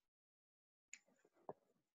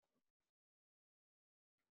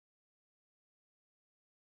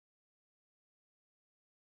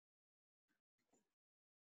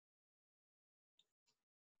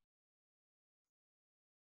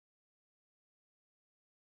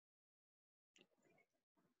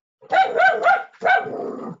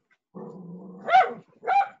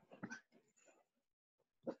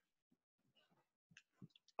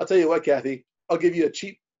I'll tell you what, Kathy. I'll give you a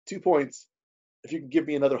cheap 2 points if you can give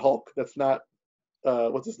me another Hulk. That's not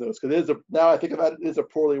what's his nose, because now I think about it, it is a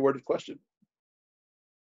poorly worded question.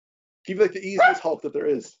 Give you like the easiest Hulk that there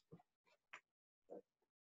is,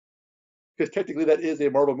 because technically that is a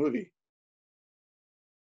Marvel movie.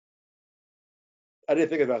 I didn't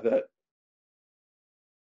think about that.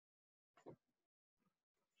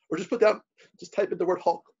 Or just type in the word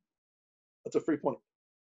Hulk. That's a free point.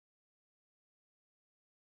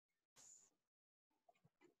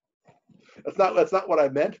 That's not what I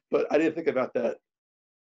meant, but I didn't think about that.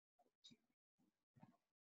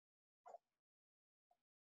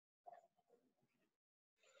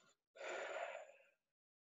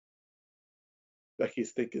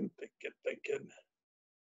 Becky's thinking.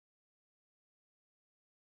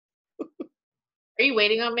 Are you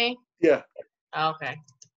waiting on me? Yeah. Oh, okay.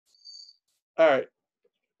 All right.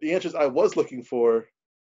 The answers I was looking for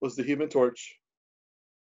was the Human Torch,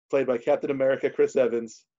 played by Captain America Chris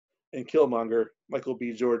Evans, and Killmonger Michael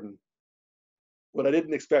B. Jordan. What I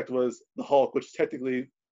didn't expect was the Hulk, which is technically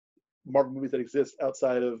Marvel movies that exist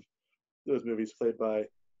outside of those movies, played by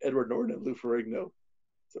Edward Norton and Lou Ferrigno.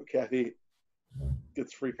 So Kathy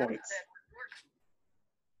gets 3 points.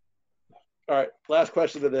 All right, last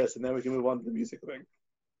question to this, and then we can move on to the music thing.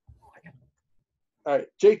 All right,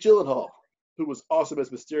 Jake Gyllenhaal, who was awesome as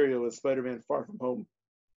Mysterio in Spider-Man Far From Home,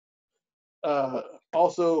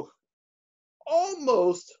 also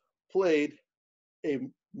almost played a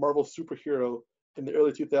Marvel superhero in the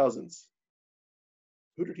early 2000s.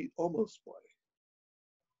 Who did he almost play?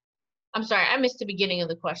 I'm sorry, I missed the beginning of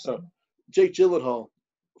the question. Oh, Jake Gyllenhaal,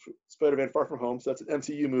 Spider-Man Far From Home, so that's an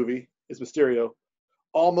MCU movie, is Mysterio,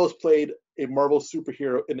 almost played a Marvel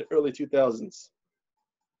superhero in the early 2000s.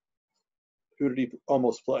 Who did he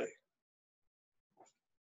almost play?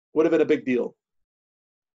 Would have been a big deal.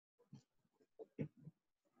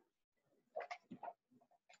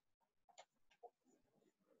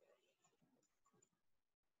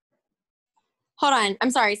 Hold on. I'm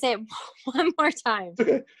sorry. Say it one more time.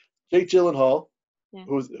 Okay. Jake Gyllenhaal, Yeah.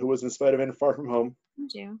 who was in Spider-Man Far From Home,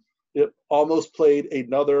 Thank you. yep, almost played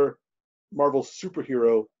another Marvel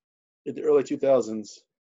superhero in the early 2000s.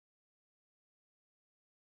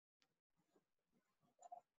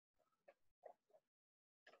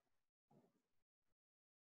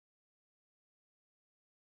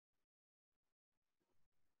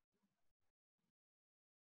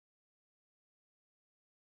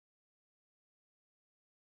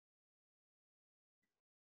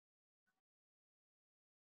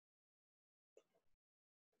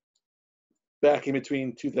 Back in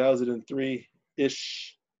between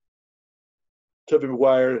 2003-ish, Tobey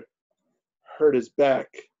Maguire hurt his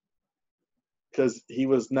back because he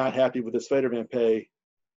was not happy with the Spider-Man pay.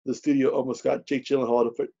 The studio almost got Jake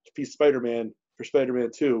Gyllenhaal to be Spider-Man for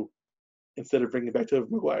Spider-Man 2 instead of bringing back Tobey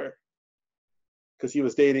Maguire, because he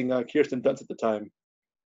was dating Kirsten Dunst at the time.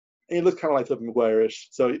 And he looked kind of like Tobey Maguire-ish.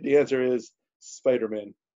 So the answer is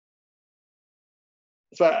Spider-Man.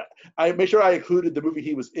 So I made sure I included the movie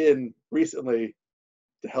he was in recently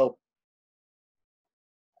to help.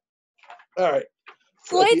 All right.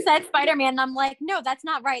 So Floyd said Spider-Man, and I'm like, no, that's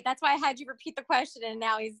not right. That's why I had you repeat the question, and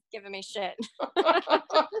now he's giving me shit.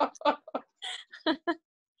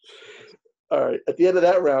 All right. At the end of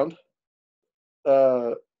that round,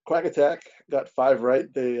 Quack Attack got 5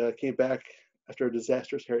 right. They came back after a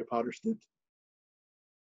disastrous Harry Potter stint.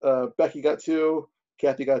 Becky got 2,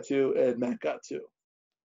 Kathy got 2, and Matt got 2.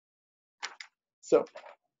 So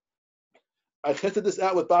I tested this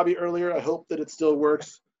out with Bobby earlier. I hope that it still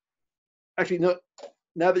works. Actually, no,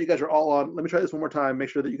 now that you guys are all on, let me try this one more time. Make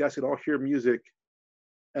sure that you guys can all hear music,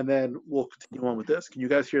 and then we'll continue on with this. Can you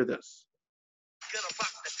guys hear this? Gonna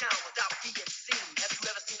rock the town without being seen. Have you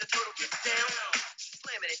ever seen a turtle get down?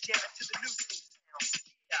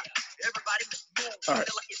 All right.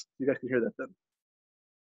 You guys can hear that then.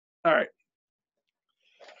 All right.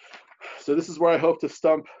 So this is where I hope to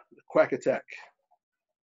stump Quack Attack.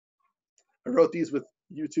 I wrote these with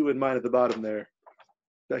you two in mind at the bottom there,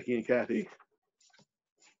 Becky and Kathy.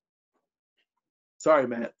 Sorry,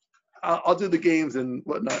 Matt. I'll do the games and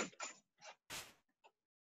whatnot.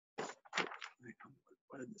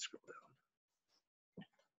 Why didn't it scroll down?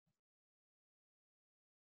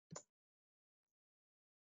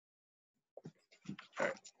 All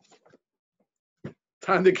right.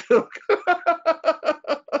 Time to go.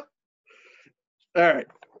 All right.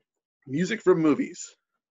 Music from movies.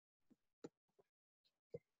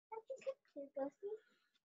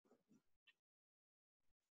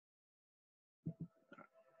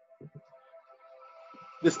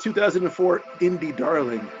 This 2004 indie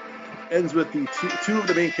darling ends with the two of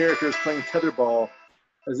the main characters playing tetherball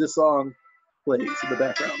as this song plays in the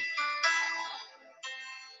background.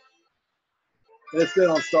 And it's been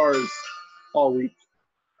on Stars all week.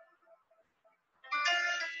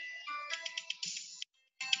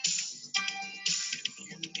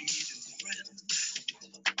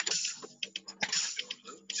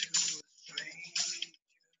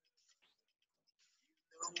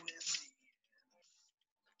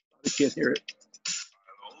 I can't hear it.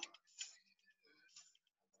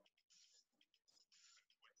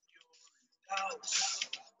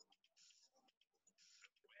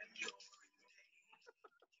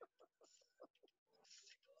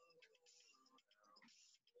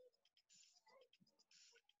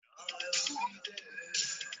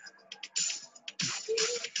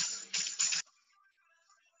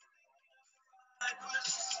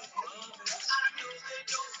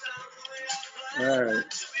 All right.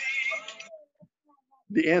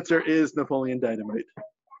 The answer is Napoleon Dynamite.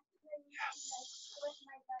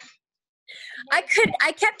 I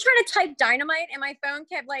kept trying to type Dynamite and my phone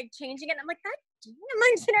kept like changing it. And I'm like, that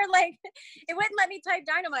Dynamite's in there, like it wouldn't let me type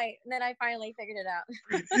Dynamite. And then I finally figured it out.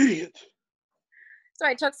 Idiot. So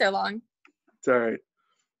it took so long. It's all right.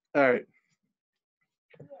 All right.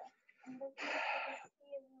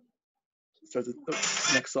 Starts with the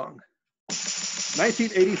next song.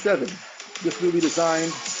 1987. This movie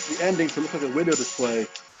designed the ending to look like a window display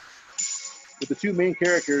with the two main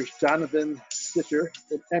characters, Jonathan Stitcher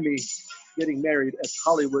and Emmy, getting married as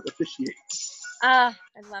Hollywood officiates. I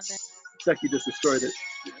love it. Becky just destroyed it.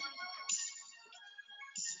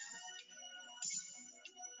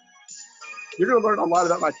 You're going to learn a lot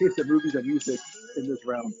about my taste in movies and music in this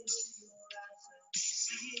round.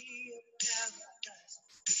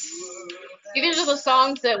 These are the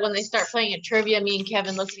songs that when they start playing at trivia, me and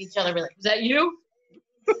Kevin look at each other and be like, is that you?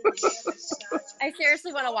 I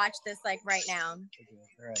seriously want to watch this like right now.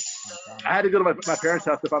 I had to go to my parents'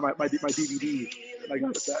 house to find my DVD, and I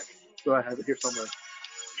got it back. So I have it here somewhere.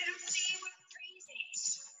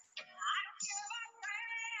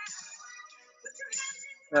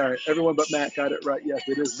 All right, everyone but Matt got it right. Yes,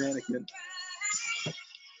 it is Mannequin.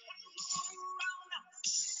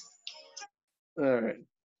 All right.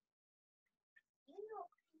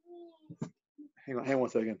 Hang on 1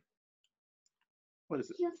 second. What is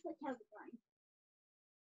it?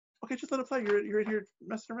 Okay, just let it play. You're in here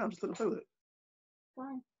messing around. Just let it play with it.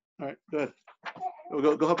 Fine. All right, go ahead.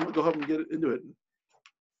 Go help him get into it.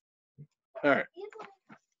 All right.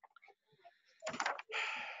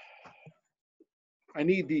 I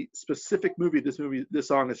need the specific movie this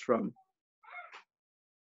song is from.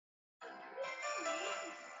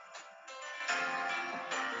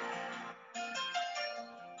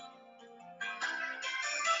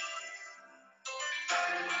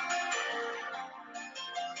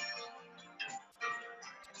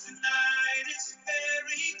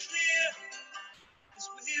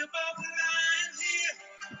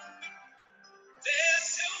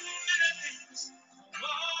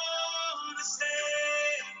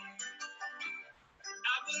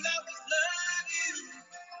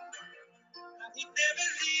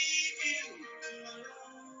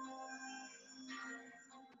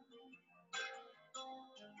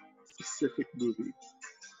 Specific movie.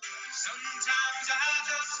 Sometimes I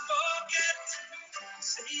just forget,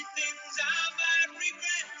 say things I might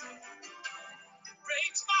regret. It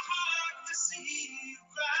breaks my heart to see you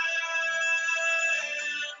crying.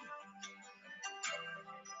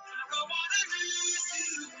 I don't wanna lose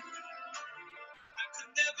you. I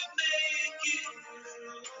could never make it.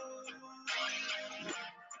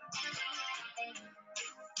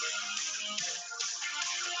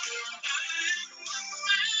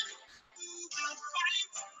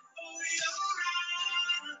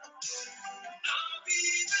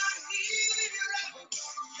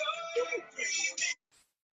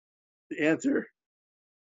 The answer.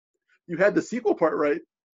 You had the sequel part right,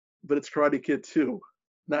 but it's Karate Kid 2,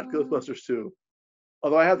 not Ghostbusters 2.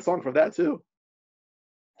 Although I had the song from that too.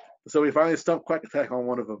 So we finally stumped Quack Attack on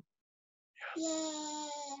one of them. Yay.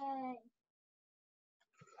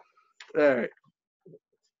 All right.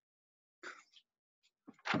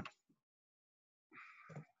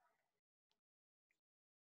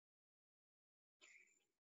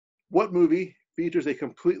 What movie features a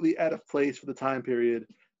completely out of place for the time period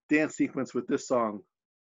dance sequence with this song?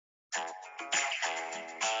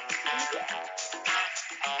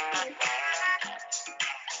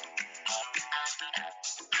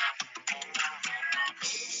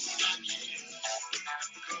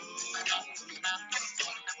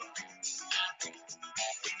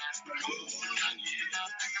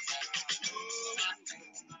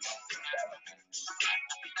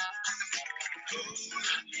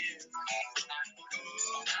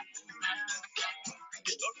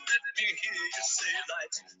 Don't let me hear you say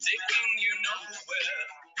light, taking you nowhere.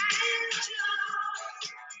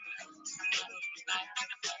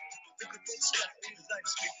 Look at that sky,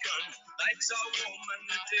 life's begun. Nights are warm and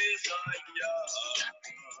the days are young.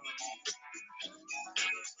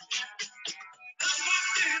 That's what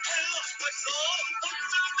did I lost my soul. What's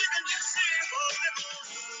something that you say for them?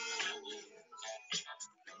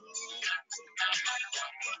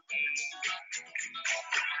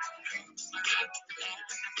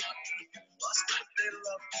 Last night they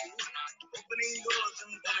loved you, opening doors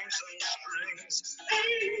and pulling some strings.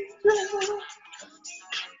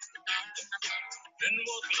 Then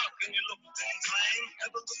walk luck and you looked in time.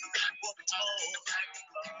 Never looked back, walk tall, act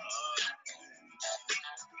hard.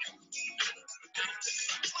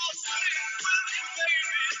 Oh, sweet, pretty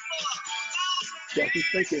baby, Jackie's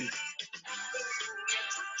thinking.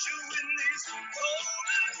 you in these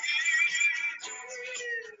golden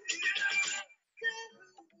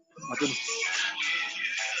Nothing.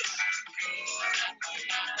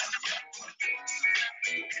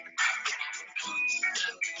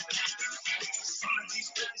 Some of these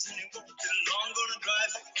days and you won't be long. Gonna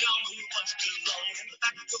drive down who you once belonged. In the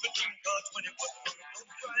back of a dream car, 20 foot long. Don't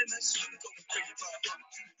cry, my sweet, don't break my heart.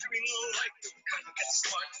 Doing all right, don't kind of get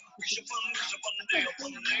smart. Wish upon day, I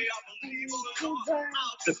believe all along.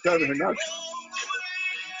 It's driving her nuts.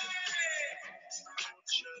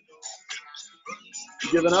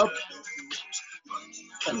 You giving up?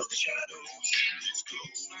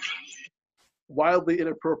 Wildly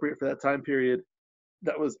inappropriate for that time period.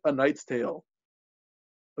 That was A Knight's Tale.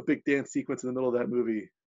 A big dance sequence in the middle of that movie.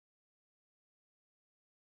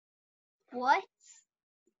 What?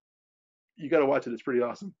 You got to watch it. It's pretty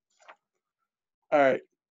awesome. All right.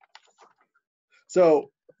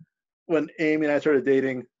 So when Amy and I started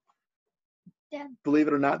dating, Yeah. believe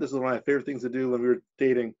it or not, this is one of my favorite things to do when we were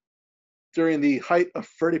dating. During the height of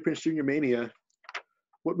Freddie Prinze Jr. mania,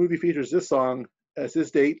 what movie features this song as his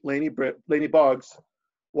date, Laney Boggs,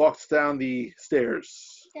 walks down the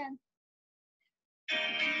stairs? Dad.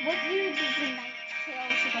 What year did the Night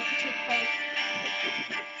Tale supposed to take place?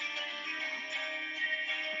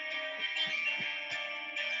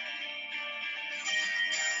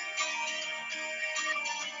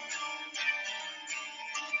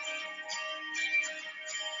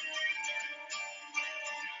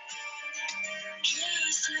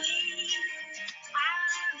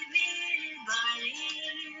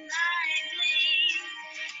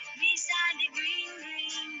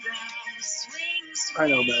 I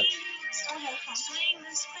know, Matt. Oh, hey, fine.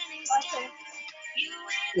 Okay.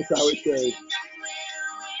 That's how it goes.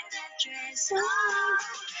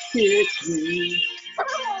 Kiss me.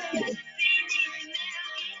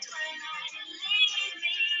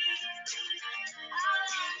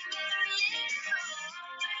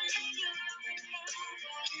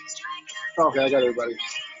 Okay, I got everybody.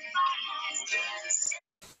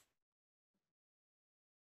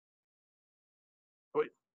 Wait.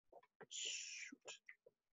 Shoot.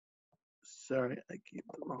 Sorry, I gave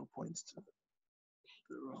the wrong points to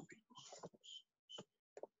the wrong people.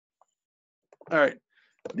 All right.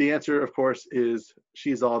 The answer, of course, is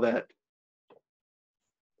She's All That.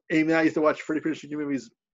 Amy and I used to watch Freddie Prinze Jr. movies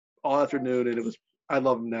all afternoon, and I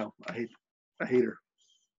love them now. I hate her.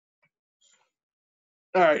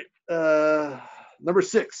 All right. Number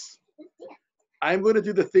 6. I'm going to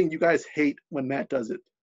do the thing you guys hate when Matt does it.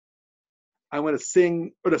 I'm going to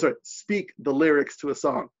speak the lyrics to a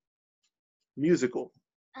song. Musical.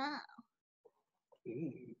 Oh.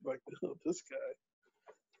 Like this guy.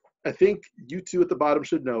 I think you two at the bottom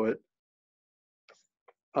should know it.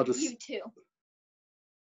 I'll just. You too.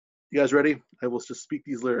 You guys ready? I will just speak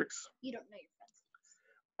these lyrics. You don't know your friends.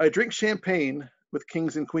 I drink champagne with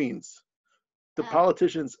kings and queens. The Oh.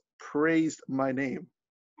 politicians praised my name.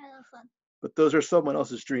 I was fun. but those are someone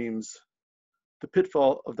else's dreams. The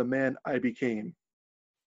pitfall of the man I became.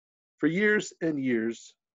 For years and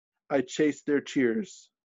years, I chased their cheers,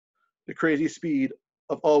 the crazy speed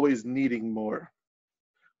of always needing more.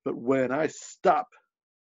 But when I stop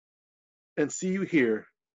and see you here,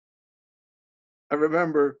 I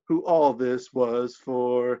remember who all this was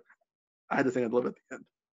for. I had to sing I'd love at the end.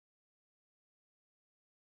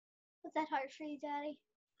 Was that hard for you, Daddy?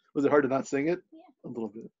 Was it hard to not sing it? Yeah. A little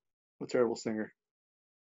bit. I'm a terrible singer.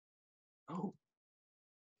 Oh,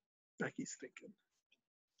 Becky's thinking.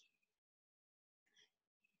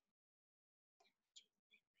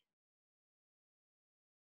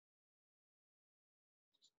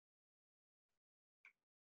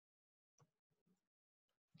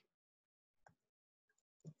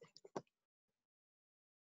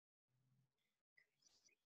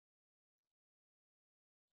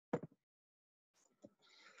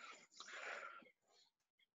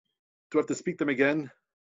 Do I have to speak them again?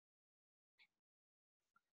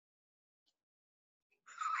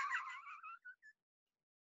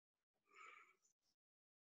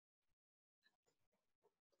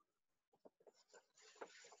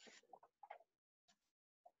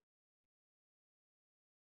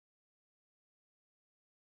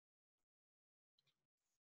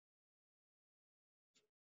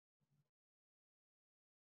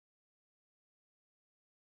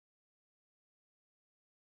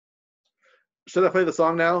 Should I play the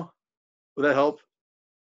song now? Would that help?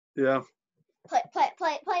 Yeah. Play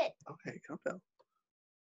it. Okay, calm down.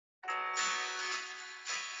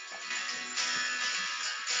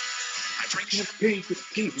 I drink champagne with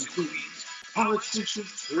kings and queens.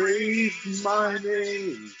 Politicians praise my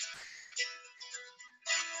name.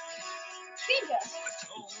 Bingo.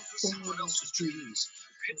 Someone else's dreams.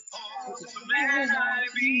 Pitfalls of the man I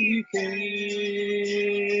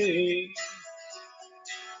became.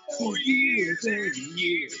 For years and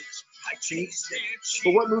years, I chased their cheers.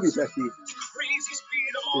 For what movie, Becky? Crazy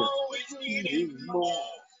speed of always needing more.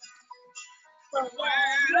 But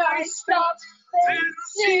when I stop and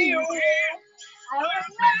see you here, I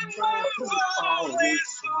remember who always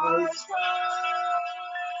was for.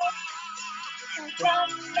 From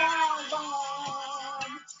now on,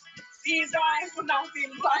 these eyes will not be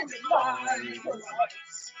blinded by the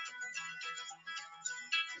lights.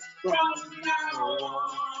 From now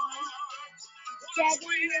on, Daddy.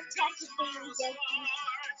 sweet and touch of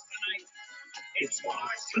tonight. It's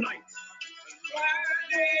Mars tonight.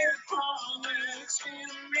 When it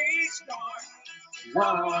promising me start,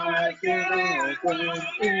 like an anthem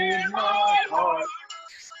in my heart.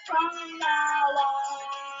 From now on,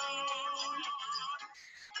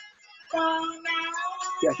 from now on.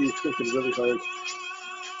 Jackie is thinking really hard.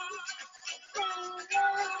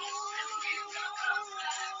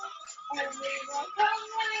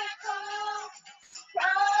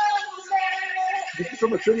 This is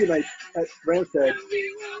from a trivia night at Randstad.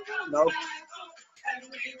 No?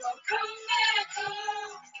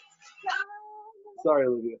 Sorry,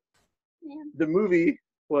 Olivia. Yeah. The movie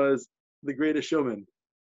was The Greatest Showman.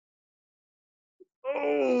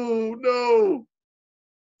 Oh, no.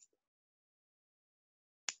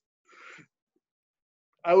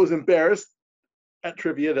 I was embarrassed at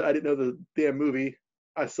trivia that I didn't know the damn movie.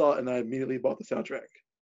 I saw it and I immediately bought the soundtrack.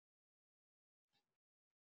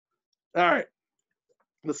 All right.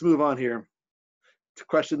 Let's move on here to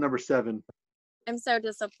question number 7. I'm so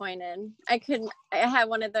disappointed. I had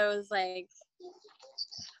one of those like,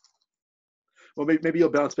 Well, maybe you'll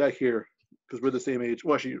bounce back here because we're the same age.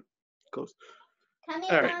 Well, actually, close. Come All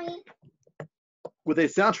here, right. Mommy. With a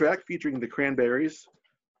soundtrack featuring the Cranberries,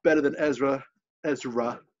 Better Than Ezra,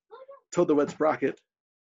 Toad the Wet Sprocket,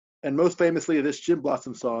 and most famously this Gin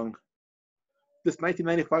Blossom song, this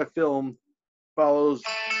 1995 film follows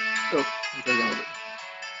a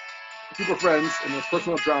group of friends in their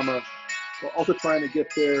personal drama while also trying to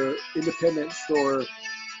get their independent store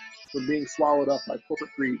from being swallowed up by corporate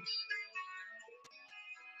greed.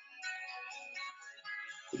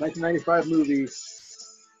 The 1995 movie,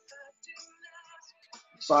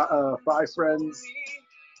 5 friends,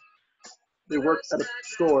 they worked at a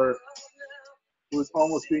store who was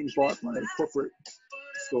almost being bought by a corporate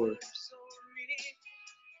store.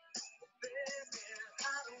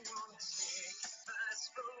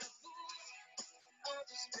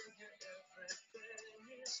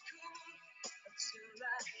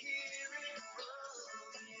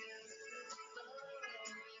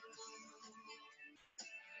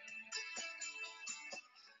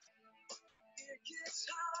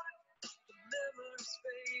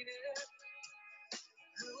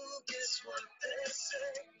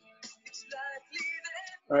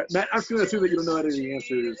 All right, Matt, I'm just going to assume that you don't know any of the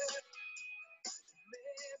answers.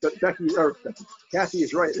 But Kathy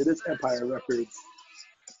is right. It is Empire Records.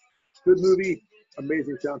 Good movie,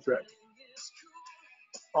 amazing soundtrack.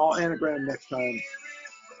 All anagram next time.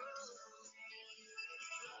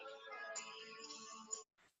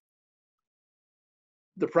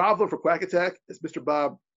 The problem for Quack Attack is Mr.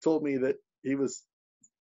 Bob told me that he was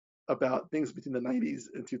about things between the 90s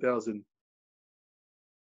and 2000.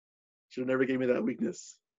 Should have never gave me that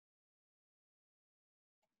weakness.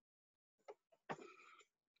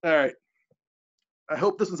 All right. I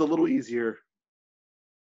hope this one's a little easier.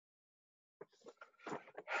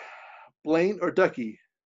 Blaine or Ducky?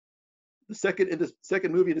 The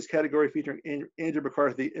second movie in this category featuring Andrew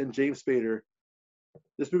McCarthy and James Spader.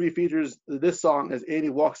 This movie features this song as Annie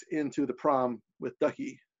walks into the prom with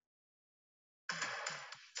Ducky.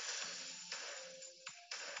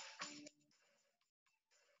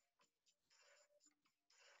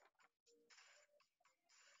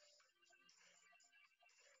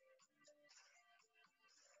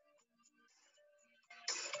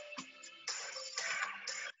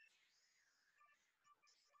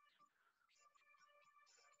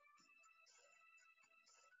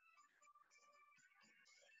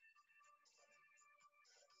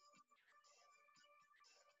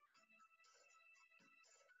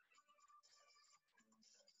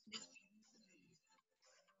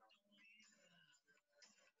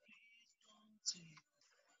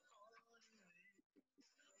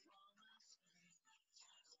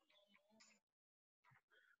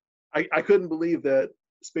 I couldn't believe that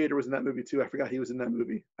Spader was in that movie too. I forgot he was in that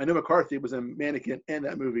movie. I know McCarthy was in Mannequin and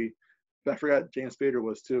that movie, but I forgot James Spader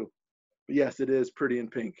was too. But yes, it is Pretty in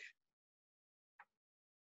Pink.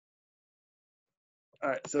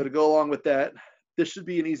 All right, so to go along with that, this should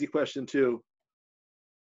be an easy question too,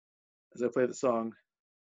 as I play the song.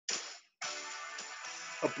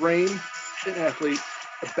 A brain, an athlete,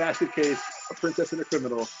 a basket case, a princess and a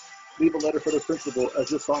criminal. Leave a letter for the principal as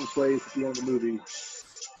this song plays at the end of the movie.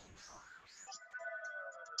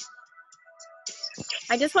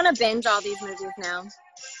 I just want to binge all these movies now.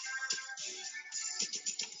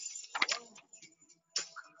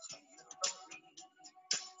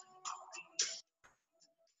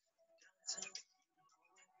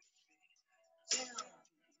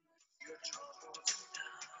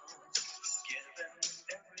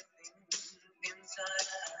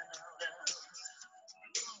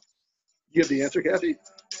 You have the answer, Kathy?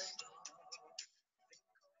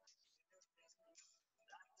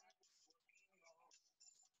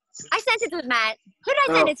 I sent it to Matt. Who did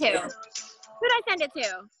I send it to? Who did I send it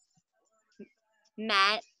to?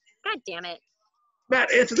 Matt. God damn it.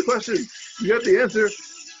 Matt, answer the question. You have the answer.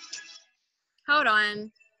 Hold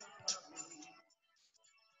on.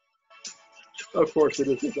 Of course, it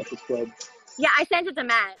is the Breakfast Club. Yeah, I sent it to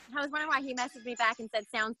Matt. I was wondering why he messaged me back and said,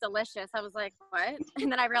 sounds delicious. I was like, what?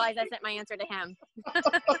 And then I realized I sent my answer to him.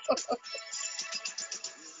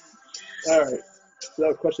 All right. So that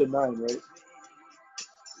was question 9, right?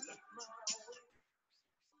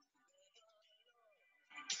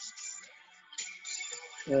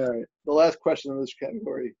 All right. The last question in this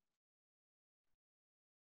category.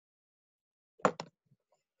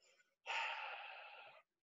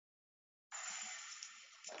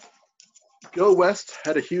 Go West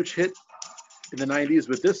had a huge hit in the 90s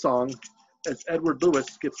with this song as Edward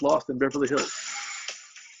Lewis gets lost in Beverly Hills.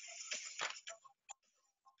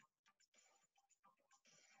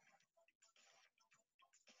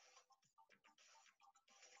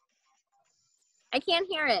 I can't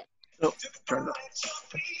hear it. Oh, turn it up.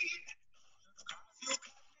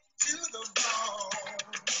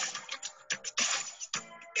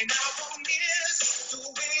 And I won't miss the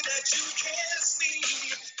way that you kiss me.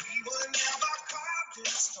 We were never carved in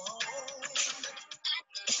stone.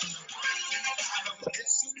 I don't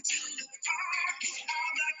listen to the talk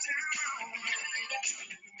all the time.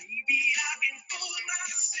 Maybe I can fool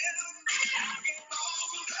myself. I get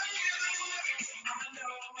over you. I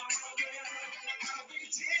know I will. I'll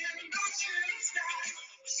pretend I should stop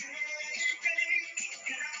shaking.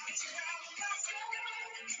 And I tell myself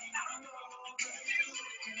I'm over you.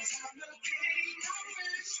 'Cause I'm the king I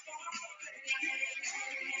wish for.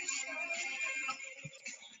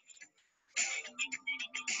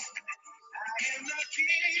 I am the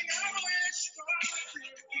king I wish for.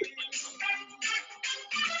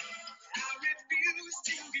 I refuse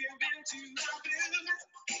to give in to my blues.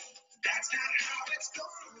 That's not how it's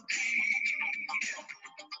gonna be.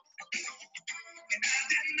 And I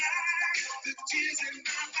deny the tears in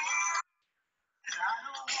my eyes. I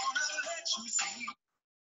don't wanna let you see.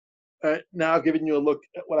 All right, now giving you a look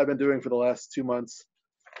at what I've been doing for the last 2 months.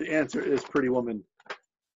 The answer is Pretty Woman.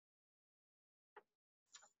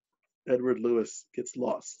 Edward Lewis gets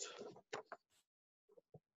lost.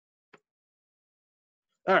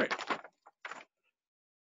 All right.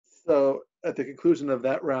 So at the conclusion of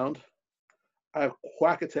that round, I have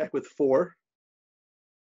Quack Attack with 4.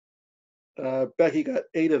 Becky got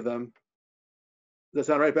 8 of them. Does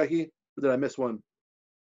that sound right, Becky? Or did I miss one?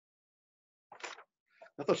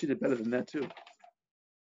 I thought she did better than that, too.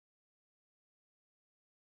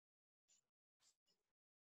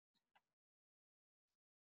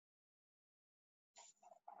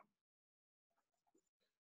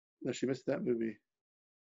 No, she missed that movie.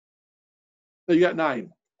 No, you got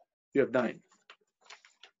 9. You have 9.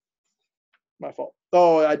 My fault.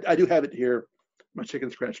 Oh, I do have it here. My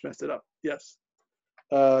chicken scratch messed it up. Yes.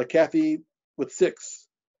 Kathy with 6.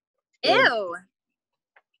 Ew.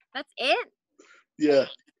 That's it? Yeah.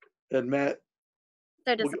 And Matt,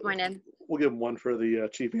 So disappointed. we'll give him 1 for the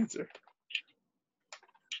cheap answer.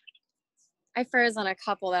 I froze on a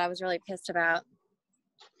couple that I was really pissed about.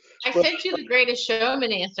 I sent you the Greatest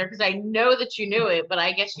Showman answer because I know that you knew it, but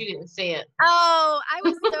I guess you didn't see it. Oh, I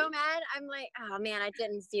was so mad. I'm like, oh man, I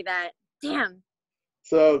didn't see that. Damn.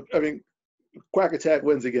 So, I mean, Quack Attack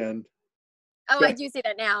wins again. Oh, I do see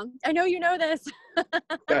that now. I know you know this.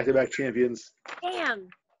 Back-to-back champions. Damn.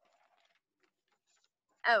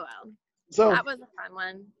 Oh well. So That was a fun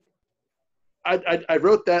one. I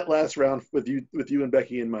wrote that last round with you and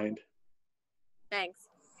Becky in mind. Thanks.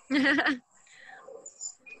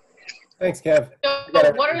 Thanks, Kev. So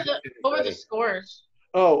gotta- what were the scores?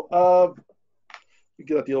 Oh, we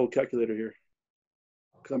get out the old calculator here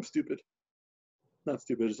because I'm stupid. Not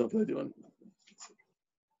stupid, just something I do.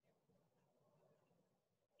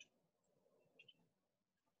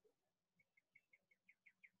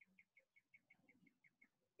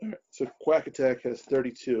 All right, so Quack Attack has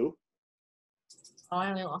 32. Oh,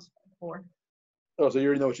 I only lost 4. Oh, so you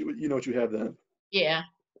already know what you have then. Yeah.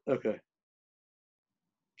 Okay.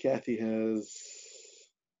 Kathy has.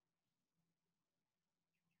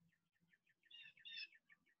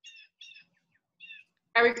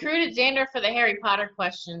 I recruited Xander for the Harry Potter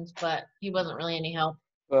questions, but he wasn't really any help.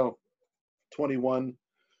 21,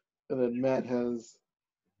 and then Matt has.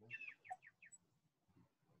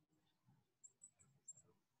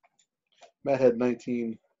 Matt had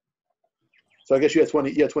 19. So I guess you had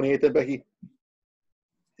 20. Yeah, 28 then, Becky.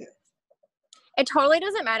 It totally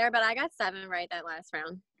doesn't matter, but I got 7 right that last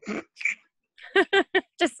round. I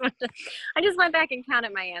just went back and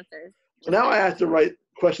counted my answers. So now I have to write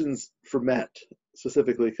questions for Matt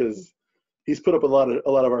specifically because he's put up a lot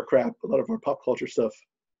of our crap, a lot of our pop culture stuff.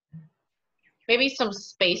 Maybe some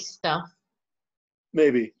space stuff.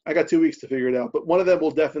 Maybe I got 2 weeks to figure it out, but one of them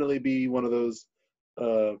will definitely be one of those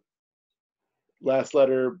last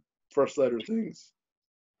letter, first letter things.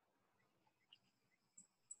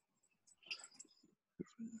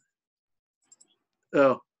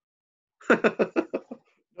 Oh.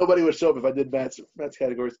 Nobody would show up if I did Matt's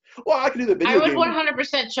categories. Well, I could do the video I would game.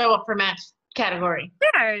 100% show up for Matt's category.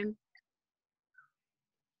 Sure.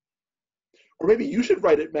 Or maybe you should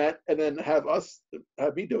write it, Matt, and then have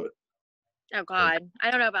me do it. Oh God, I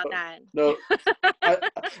don't know about that. No,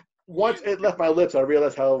 once it left my lips, I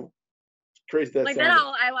realized how crazy that Like sounded.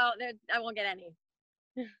 then I won't get any.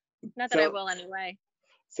 Not that I will anyway.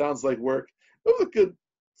 Sounds like work. It was a good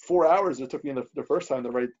 4 hours it took me the first time to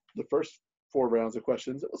write the first 4 rounds of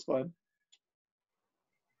questions. It was fun.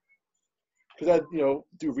 Because I,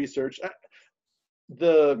 do research.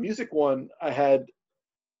 The music one I had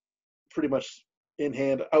pretty much in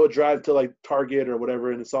hand. I would drive to like Target or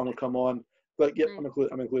whatever, and the song would come on. But yeah, I'm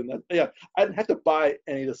including that. Yeah, I didn't have to buy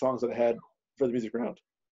any of the songs that I had for the music round.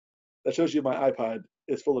 That shows you my iPod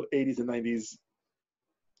is full of 80s and 90s.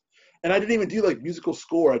 And I didn't even do like musical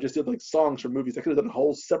score. I just did like songs from movies. I could have done a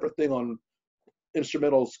whole separate thing on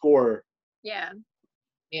instrumental score. Yeah.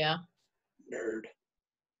 Yeah. Nerd.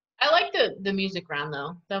 I like the music round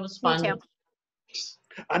though. That was fun. Me too.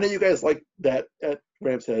 I know you guys like that at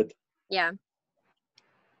Ram's Head. Yeah.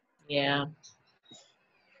 Yeah.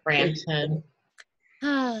 Ram's Head.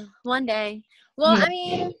 One day. Well, I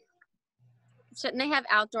mean, shouldn't they have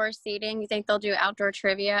outdoor seating? You think they'll do outdoor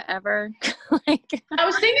trivia ever? Like, I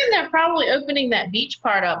was thinking they're probably opening that beach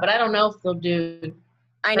part up, but I don't know if they'll do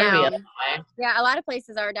I trivia. know. Yeah, a lot of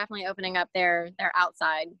places are definitely opening up their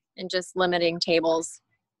outside and just limiting tables.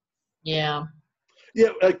 Yeah. Yeah,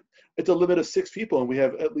 like it's a limit of 6 people, and we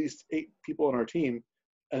have at least 8 people on our team,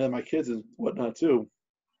 and then my kids and whatnot too.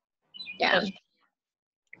 Yeah.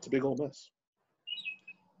 It's a big old mess.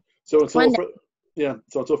 So until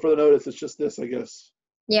further notice, it's just this, I guess.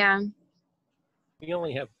 Yeah. We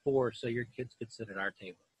only have 4, so your kids could sit at our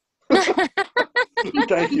table.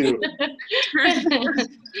 Thank you.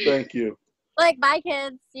 Thank you. Like, bye,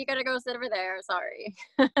 kids. You gotta go sit over there. Sorry.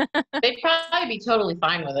 They'd probably be totally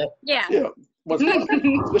fine with it. Yeah. Yeah.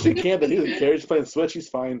 Especially Camden. He doesn't care. He's playing Switch. He's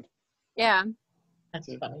fine. Yeah.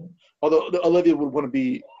 That's funny. Although Olivia would want to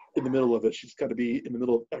be in the middle of it. She's got to be in the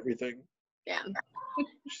middle of everything. Yeah.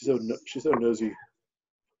 She's so nosy.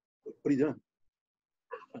 What are you doing?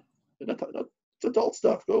 It's adult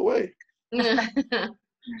stuff. Go away.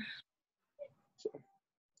 So,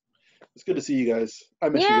 it's good to see you guys. I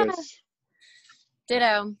miss you guys.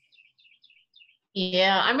 Ditto.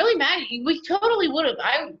 Yeah, I'm really mad. We totally would have.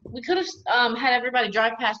 We could have had everybody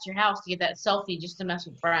drive past your house to get that selfie just to mess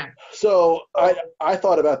with Frank. So I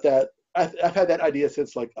thought about that. I've had that idea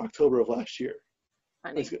since like October of last year.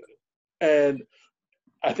 Funny. And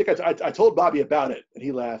I think I told Bobby about it, and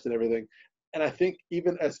he laughed and everything. And I think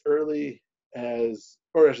even as early as,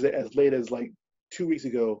 or I should say as late as like 2 weeks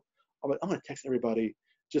ago, I'm like, I'm going to text everybody,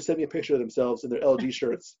 just send me a picture of themselves in their LG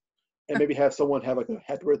shirts, and maybe have someone have like a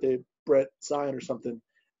happy birthday Brett sign or something.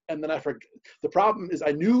 And then I forgot. The problem is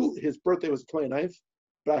I knew his birthday was the 29th,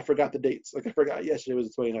 but I forgot the dates. Like I forgot yesterday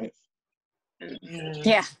was the 29th.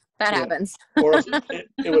 Yeah, that happens. Or else it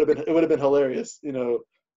would have been hilarious,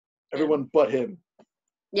 everyone but him.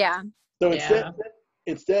 Yeah. So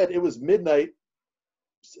instead it was midnight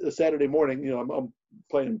Saturday morning. I'm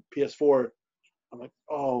playing PS4. I'm like,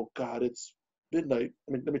 oh God, it's midnight.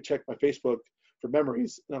 Let me check my Facebook for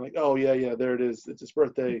memories. And I'm like, oh yeah, there it is. It's his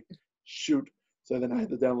birthday. Shoot. So then I had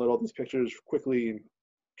to download all these pictures quickly and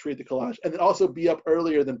create the collage, and then also be up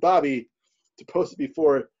earlier than Bobby to post it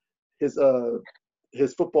before his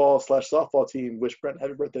football / softball team wished Brent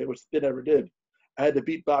happy birthday, which they never did. I had to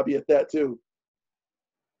beat Bobby at that too.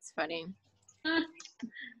 It's funny.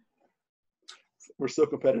 We're so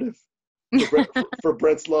competitive for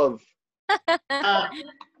Brent's love.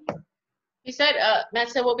 He said, Matt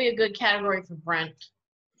said, what would be a good category for Brent?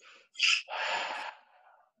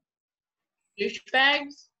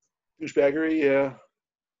 Douchebags? Douchebaggery, yeah.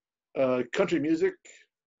 Country music.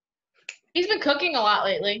 He's been cooking a lot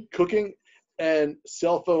lately. Cooking and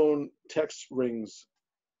cell phone text rings.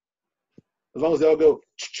 As long as they all go.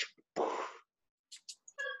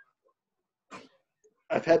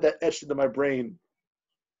 I've had that etched into my brain.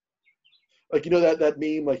 Like, that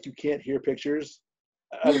meme, like you can't hear pictures.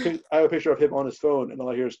 I have a picture of him on his phone, and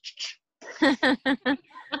all I hear is.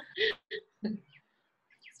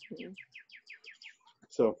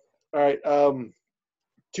 So, all right,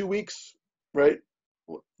 2 weeks, right?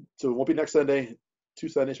 So it won't be next Sunday. 2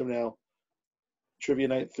 Sundays from now. Trivia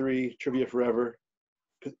Night 3, Trivia Forever.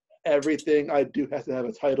 Because everything I do has to have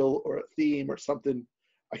a title or a theme or something.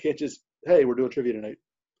 I can't just, hey, we're doing trivia tonight.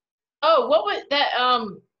 Oh, what was that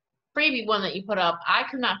freebie one that you put up? I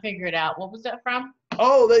could not figure it out. What was that from?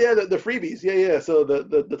 Oh, the freebies. Yeah. So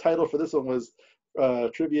the title for this one was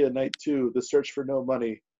Trivia Night 2, The Search for No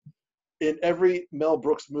Money. In every Mel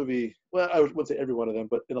Brooks movie, well, I wouldn't say every one of them,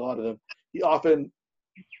 but in a lot of them, he often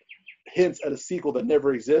hints at a sequel that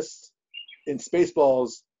never exists. In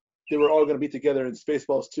Spaceballs, they were all going to be together in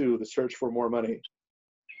Spaceballs 2, The Search for More Money.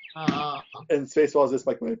 And Spaceballs is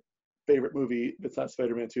like my favorite movie. If it's not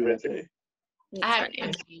Spider-Man 2, that's a. I haven't seen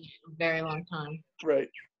it in a very long time.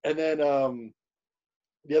 Right, and then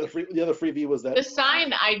the other freebie was that the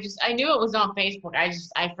sign. I knew it was on Facebook. I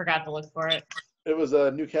forgot to look for it. It was a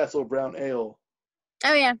Newcastle Brown Ale.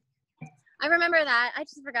 Oh yeah, I remember that. I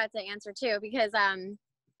just forgot to answer too because I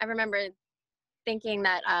remember thinking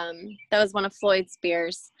that that was one of Floyd's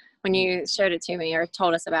beers when you showed it to me or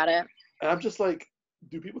told us about it. And I'm just like,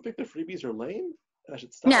 do people think the freebies are lame? And I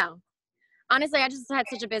should stop. No, honestly, I just had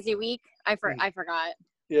such a busy week. I forgot.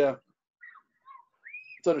 Yeah,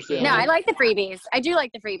 it's understandable. No, I like the freebies. I do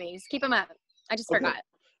like the freebies. Keep them up. I just forgot.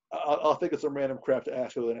 I'll think of some random crap to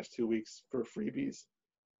ask over the next 2 weeks for freebies,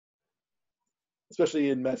 especially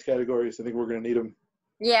in Matt's categories. I think we're going to need them.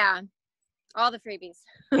 Yeah, all the freebies.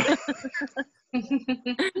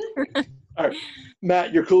 All right,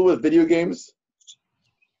 Matt, you're cool with video games?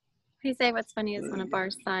 He say what's funny is when a bar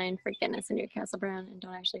sign for Guinness in Newcastle Brown and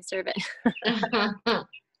don't actually serve it.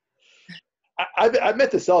 I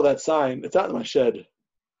meant to sell that sign. It's out in my shed.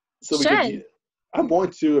 So I'm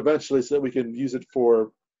going to eventually so that we can use it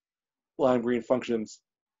for lime green functions.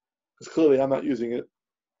 Because clearly I'm not using it.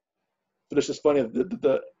 But it's just funny that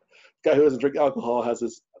the guy who doesn't drink alcohol has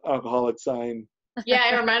this alcoholic sign.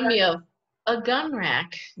 Yeah, it reminded me of a gun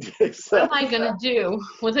rack. Exactly. What am I going to do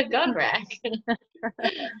with a gun rack?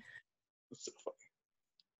 It's so funny.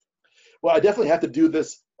 Well, I definitely have to do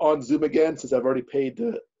this on Zoom again since I've already paid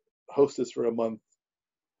to host this for a month.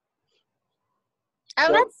 Oh,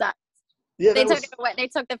 So, that sucks. Yeah, They that took was, it away. They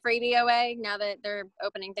took the freebie away. Now that they're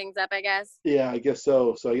opening things up, I guess. yeah, I guess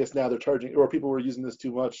so. So I guess now they're charging, or people were using this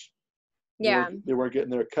too much. Yeah. They weren't getting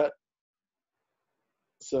their cut.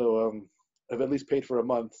 So I've at least paid for a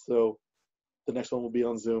month. So the next one will be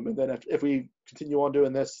on Zoom. And then if we continue on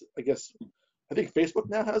doing this, I think Facebook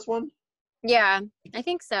now has one. Yeah, I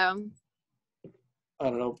think so. I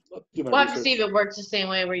don't know. I'll do my We'll have to see research. if it works the same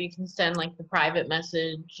way where you can send like the private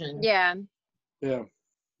message and Yeah. Yeah.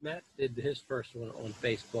 Matt did his first one on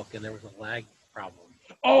Facebook, and there was a lag problem.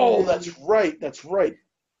 Oh, that's right. That's right.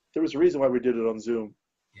 There was a reason why we did it on Zoom.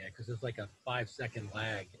 Yeah, because it's like a 5-second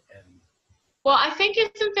lag, and well, I think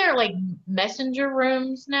isn't there like messenger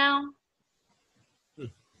rooms now?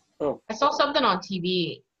 Oh. I saw something on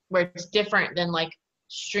TV where it's different than like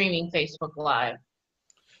streaming Facebook Live.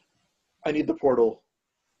 I need the portal.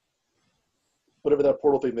 Whatever that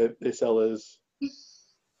portal thing that they sell is.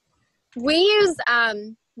 We use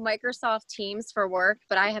Microsoft Teams for work,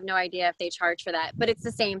 but I have no idea if they charge for that. But it's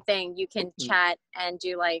the same thing. You can chat and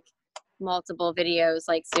do like multiple videos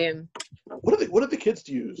like Zoom. What do the kids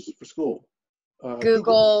use for school?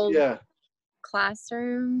 Google Yeah.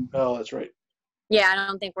 Classroom. Oh, that's right. Yeah, I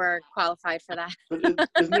don't think we're qualified for that. But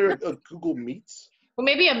isn't there a Google Meets? Well,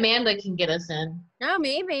 maybe Amanda can get us in. Oh,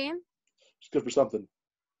 maybe. It's good for something.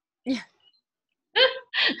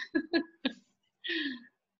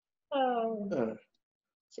 Oh.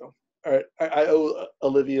 So, all right. I owe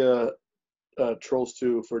Olivia trolls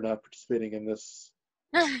too for not participating in this.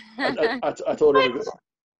 I told her to go.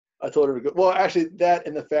 I told her to go. Well, actually, that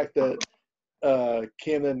and the fact that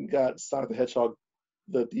Camden got Sonic the Hedgehog,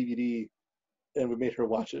 the DVD, and we made her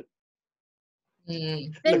watch it.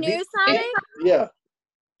 Mm. The Like, new Sonic? Yeah,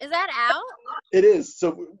 Is that out? it is.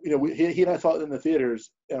 So he and I saw it in the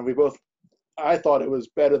theaters, and we both. I thought it was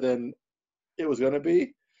better than it was going to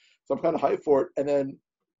be, so I'm kind of hyped for it. And then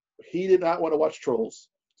he did not want to watch Trolls.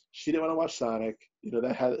 She didn't want to watch Sonic.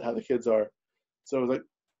 That how the kids are. So I was like,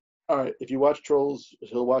 all right, if you watch Trolls,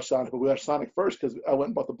 he'll watch Sonic. But we watched Sonic first because I went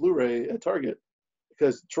and bought the Blu-ray at Target.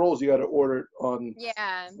 Because Trolls, you got to order it on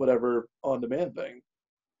Yeah. whatever on-demand thing.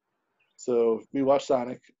 So we watched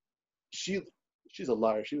Sonic. She's a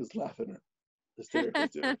liar. She was laughing hysterically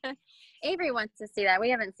too. Avery wants to see that. We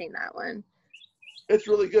haven't seen that one. It's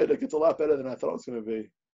really good. Like, it's a lot better than I thought it was going to be.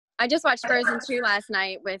 I just watched Frozen 2 last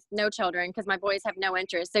night with no children because my boys have no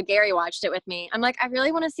interest. So Gary watched it with me. I'm like, I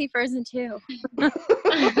really want to see Frozen 2.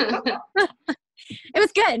 It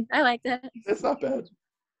was good. I liked it. It's not bad.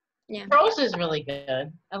 Yeah. Trolls is really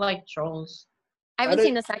good. I like Trolls. I haven't I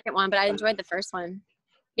seen the second one, but I enjoyed the first one.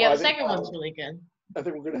 Yeah, Well, the second one's really good. I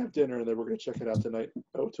think we're going to have dinner and then we're going to check it out tonight.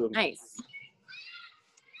 Oh, to him. Nice.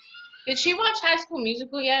 Did she watch High School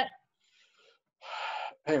Musical yet?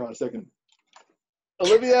 Hang on a second.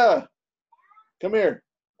 Olivia, come here.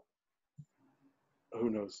 Who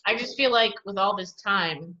knows? I just feel like with all this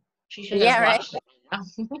time, she should have Yeah, right. watched it.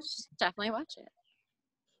 Definitely watch it.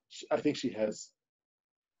 I think she has.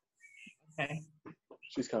 Okay.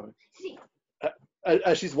 She's coming.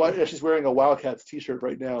 She's wearing a Wildcats T-shirt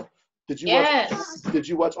right now. Did you Yes. watch? Did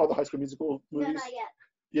you watch all the High School Musical No, movies? not yet.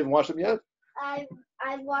 You haven't watched them yet?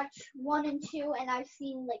 I've watched 1 and 2, and I've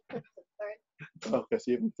seen like clips of third. Okay,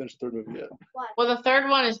 so you haven't finished the third movie yet. What? Well, the third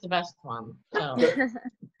one is the best one. So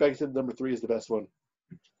Back to number 3 is the best one.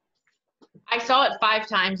 I saw it 5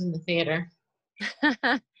 times in the theater,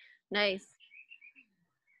 Nice.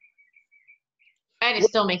 and it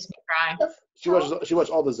still makes me cry. She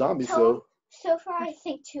watched all the zombies though, So far, I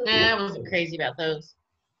think 2. Nah, I wasn't crazy about those.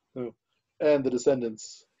 and the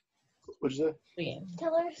Descendants. What'd you say? But yeah.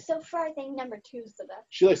 Tell her, so far, I think number 2 is the best.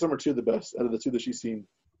 She likes number 2 the best out of the 2 that she's seen.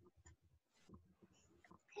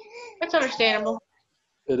 That's understandable.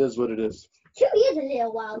 It is what it is. 2 is a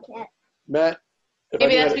little wildcat. Matt, if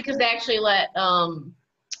Maybe I that's had- because they actually let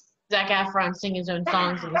Zac Efron sing his own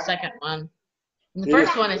songs in the second one. And the It is-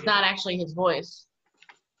 first one is not actually his voice.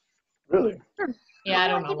 really. Yeah, I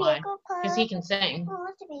don't know why. Because he can sing.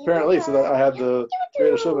 Apparently, so that I have the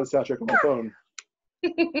Greatest Showman soundtrack on my phone.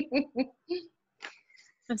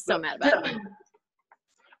 I'm so mad about it.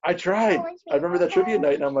 I tried. I remember that trivia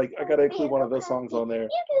night, and I'm like, I gotta include one of those songs on there.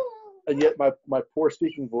 And yet, my poor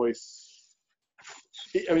speaking voice.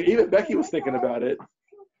 I mean, even Becky was thinking about it.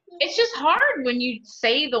 It's just hard when you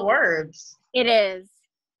say the words. It is.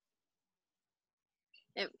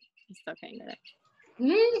 I still can't get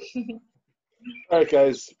it. All right,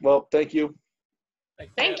 guys. Well, thank you.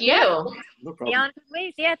 Thank you. No problem. Beyond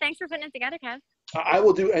Ways. Yeah, thanks for putting it together, Kev. I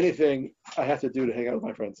will do anything I have to do to hang out with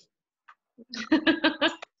my friends.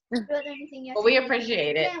 Well, we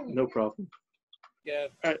appreciate it. No problem. Yeah.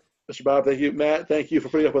 Mr. Bob, thank you. Matt, thank you for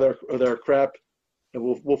putting up with our crap. and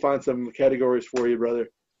we'll find some categories for you, brother.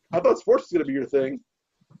 I thought sports was gonna be your thing.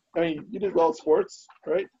 I mean, you did well at sports,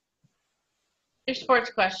 right? Your sports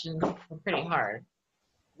questions were pretty hard.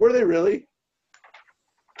 Were they really?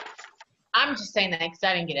 I'm just saying that because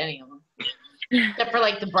I didn't get any of them. Except for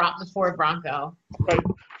like the Ford Bronco. Right.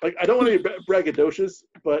 Like, I don't want to be braggadocious,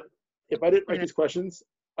 but if I didn't write these questions,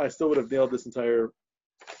 I still would have nailed this entire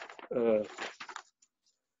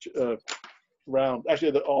round.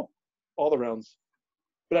 Actually, all the rounds.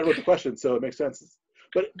 But I wrote the questions, so it makes sense.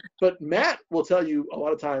 But Matt will tell you a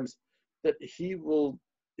lot of times that he would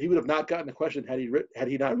have not gotten a question had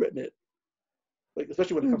he not written it. Like,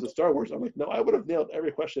 especially when it comes to Star Wars, I'm like, no, I would have nailed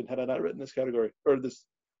every question had I not written this category or this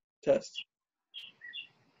test.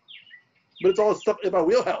 But it's all stuff in my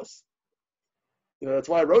wheelhouse. You know, that's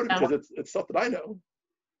why I wrote it, because it's stuff that I know.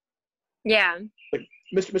 Yeah. Like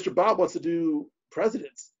Mr. Bob wants to do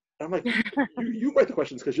presidents. I'm like, you write the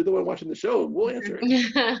questions because you're the one watching the show, and we'll answer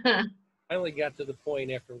it. I only got to the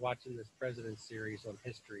point after watching this president series on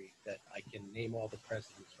history that I can name all the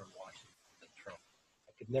presidents from Washington and Trump.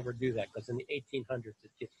 I could never do that because in the 1800s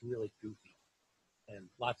it gets really goofy, and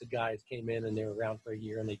lots of guys came in and they were around for a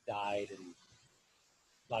year and they died, and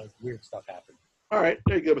a lot of weird stuff happened. All right,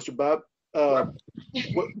 there you go, Mr. Bob.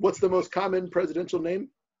 What's the most common presidential name?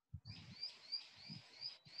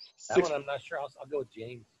 That one I'm not sure. I'll go with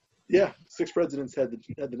James. Yeah, 6 presidents had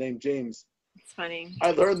the name James. It's funny.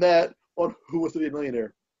 I learned that on Who Wants to Be a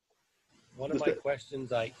Millionaire. One of my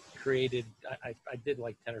questions I created, I did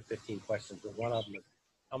like 10 or 15 questions, but one of them is,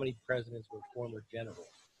 how many presidents were former generals?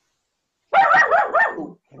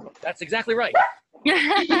 That's exactly right.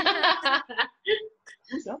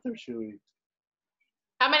 Who's out there, Chewie?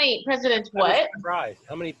 How many presidents what? Surprise.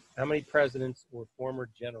 How many presidents were former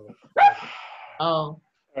generals? Oh, All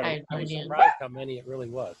right. I had no I was idea. surprised how many it really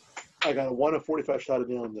was. I got a 1 in 45 shot of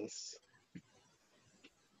nailing this.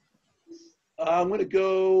 I'm going to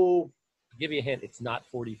go, I'll give you a hint, it's not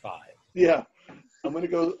 45. yeah, I'm going to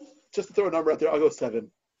go, just to throw a number out there, I'll go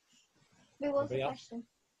 7. Wait, what's the Anybody else? question?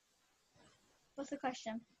 What's the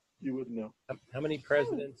question? You wouldn't know. How many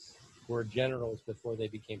presidents were generals before they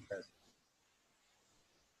became presidents?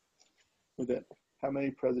 With that, how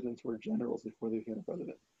many presidents were generals before they became a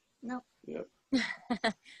president? No. Yep.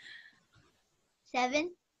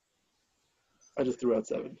 7? I just threw out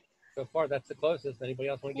 7. So far, that's the closest. Anybody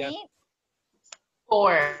else want to guess? 8?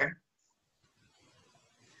 4.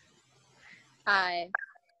 5.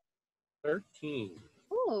 13.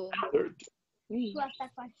 Ooh. Third. Who asked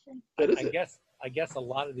that question? That is I it. guess a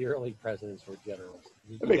lot of the early presidents were generals.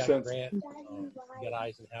 You That makes got sense. Grant, you got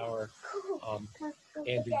Eisenhower,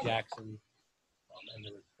 Andrew Jackson, and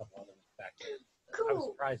there was a couple others back then. I was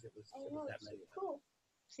surprised it was that many. Cool.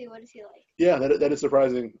 See, what is he like? Yeah, that is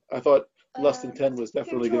surprising. I thought less than 10 was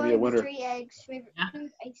definitely going to be a winner. 3 eggs, favorite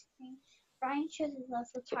food, ice cream. Brian shows his love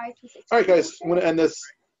for tarts with All right, guys, I'm going to end this.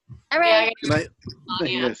 All right. Good night.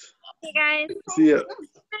 Thank you, guys. Hey, guys. See ya.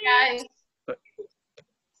 Guys.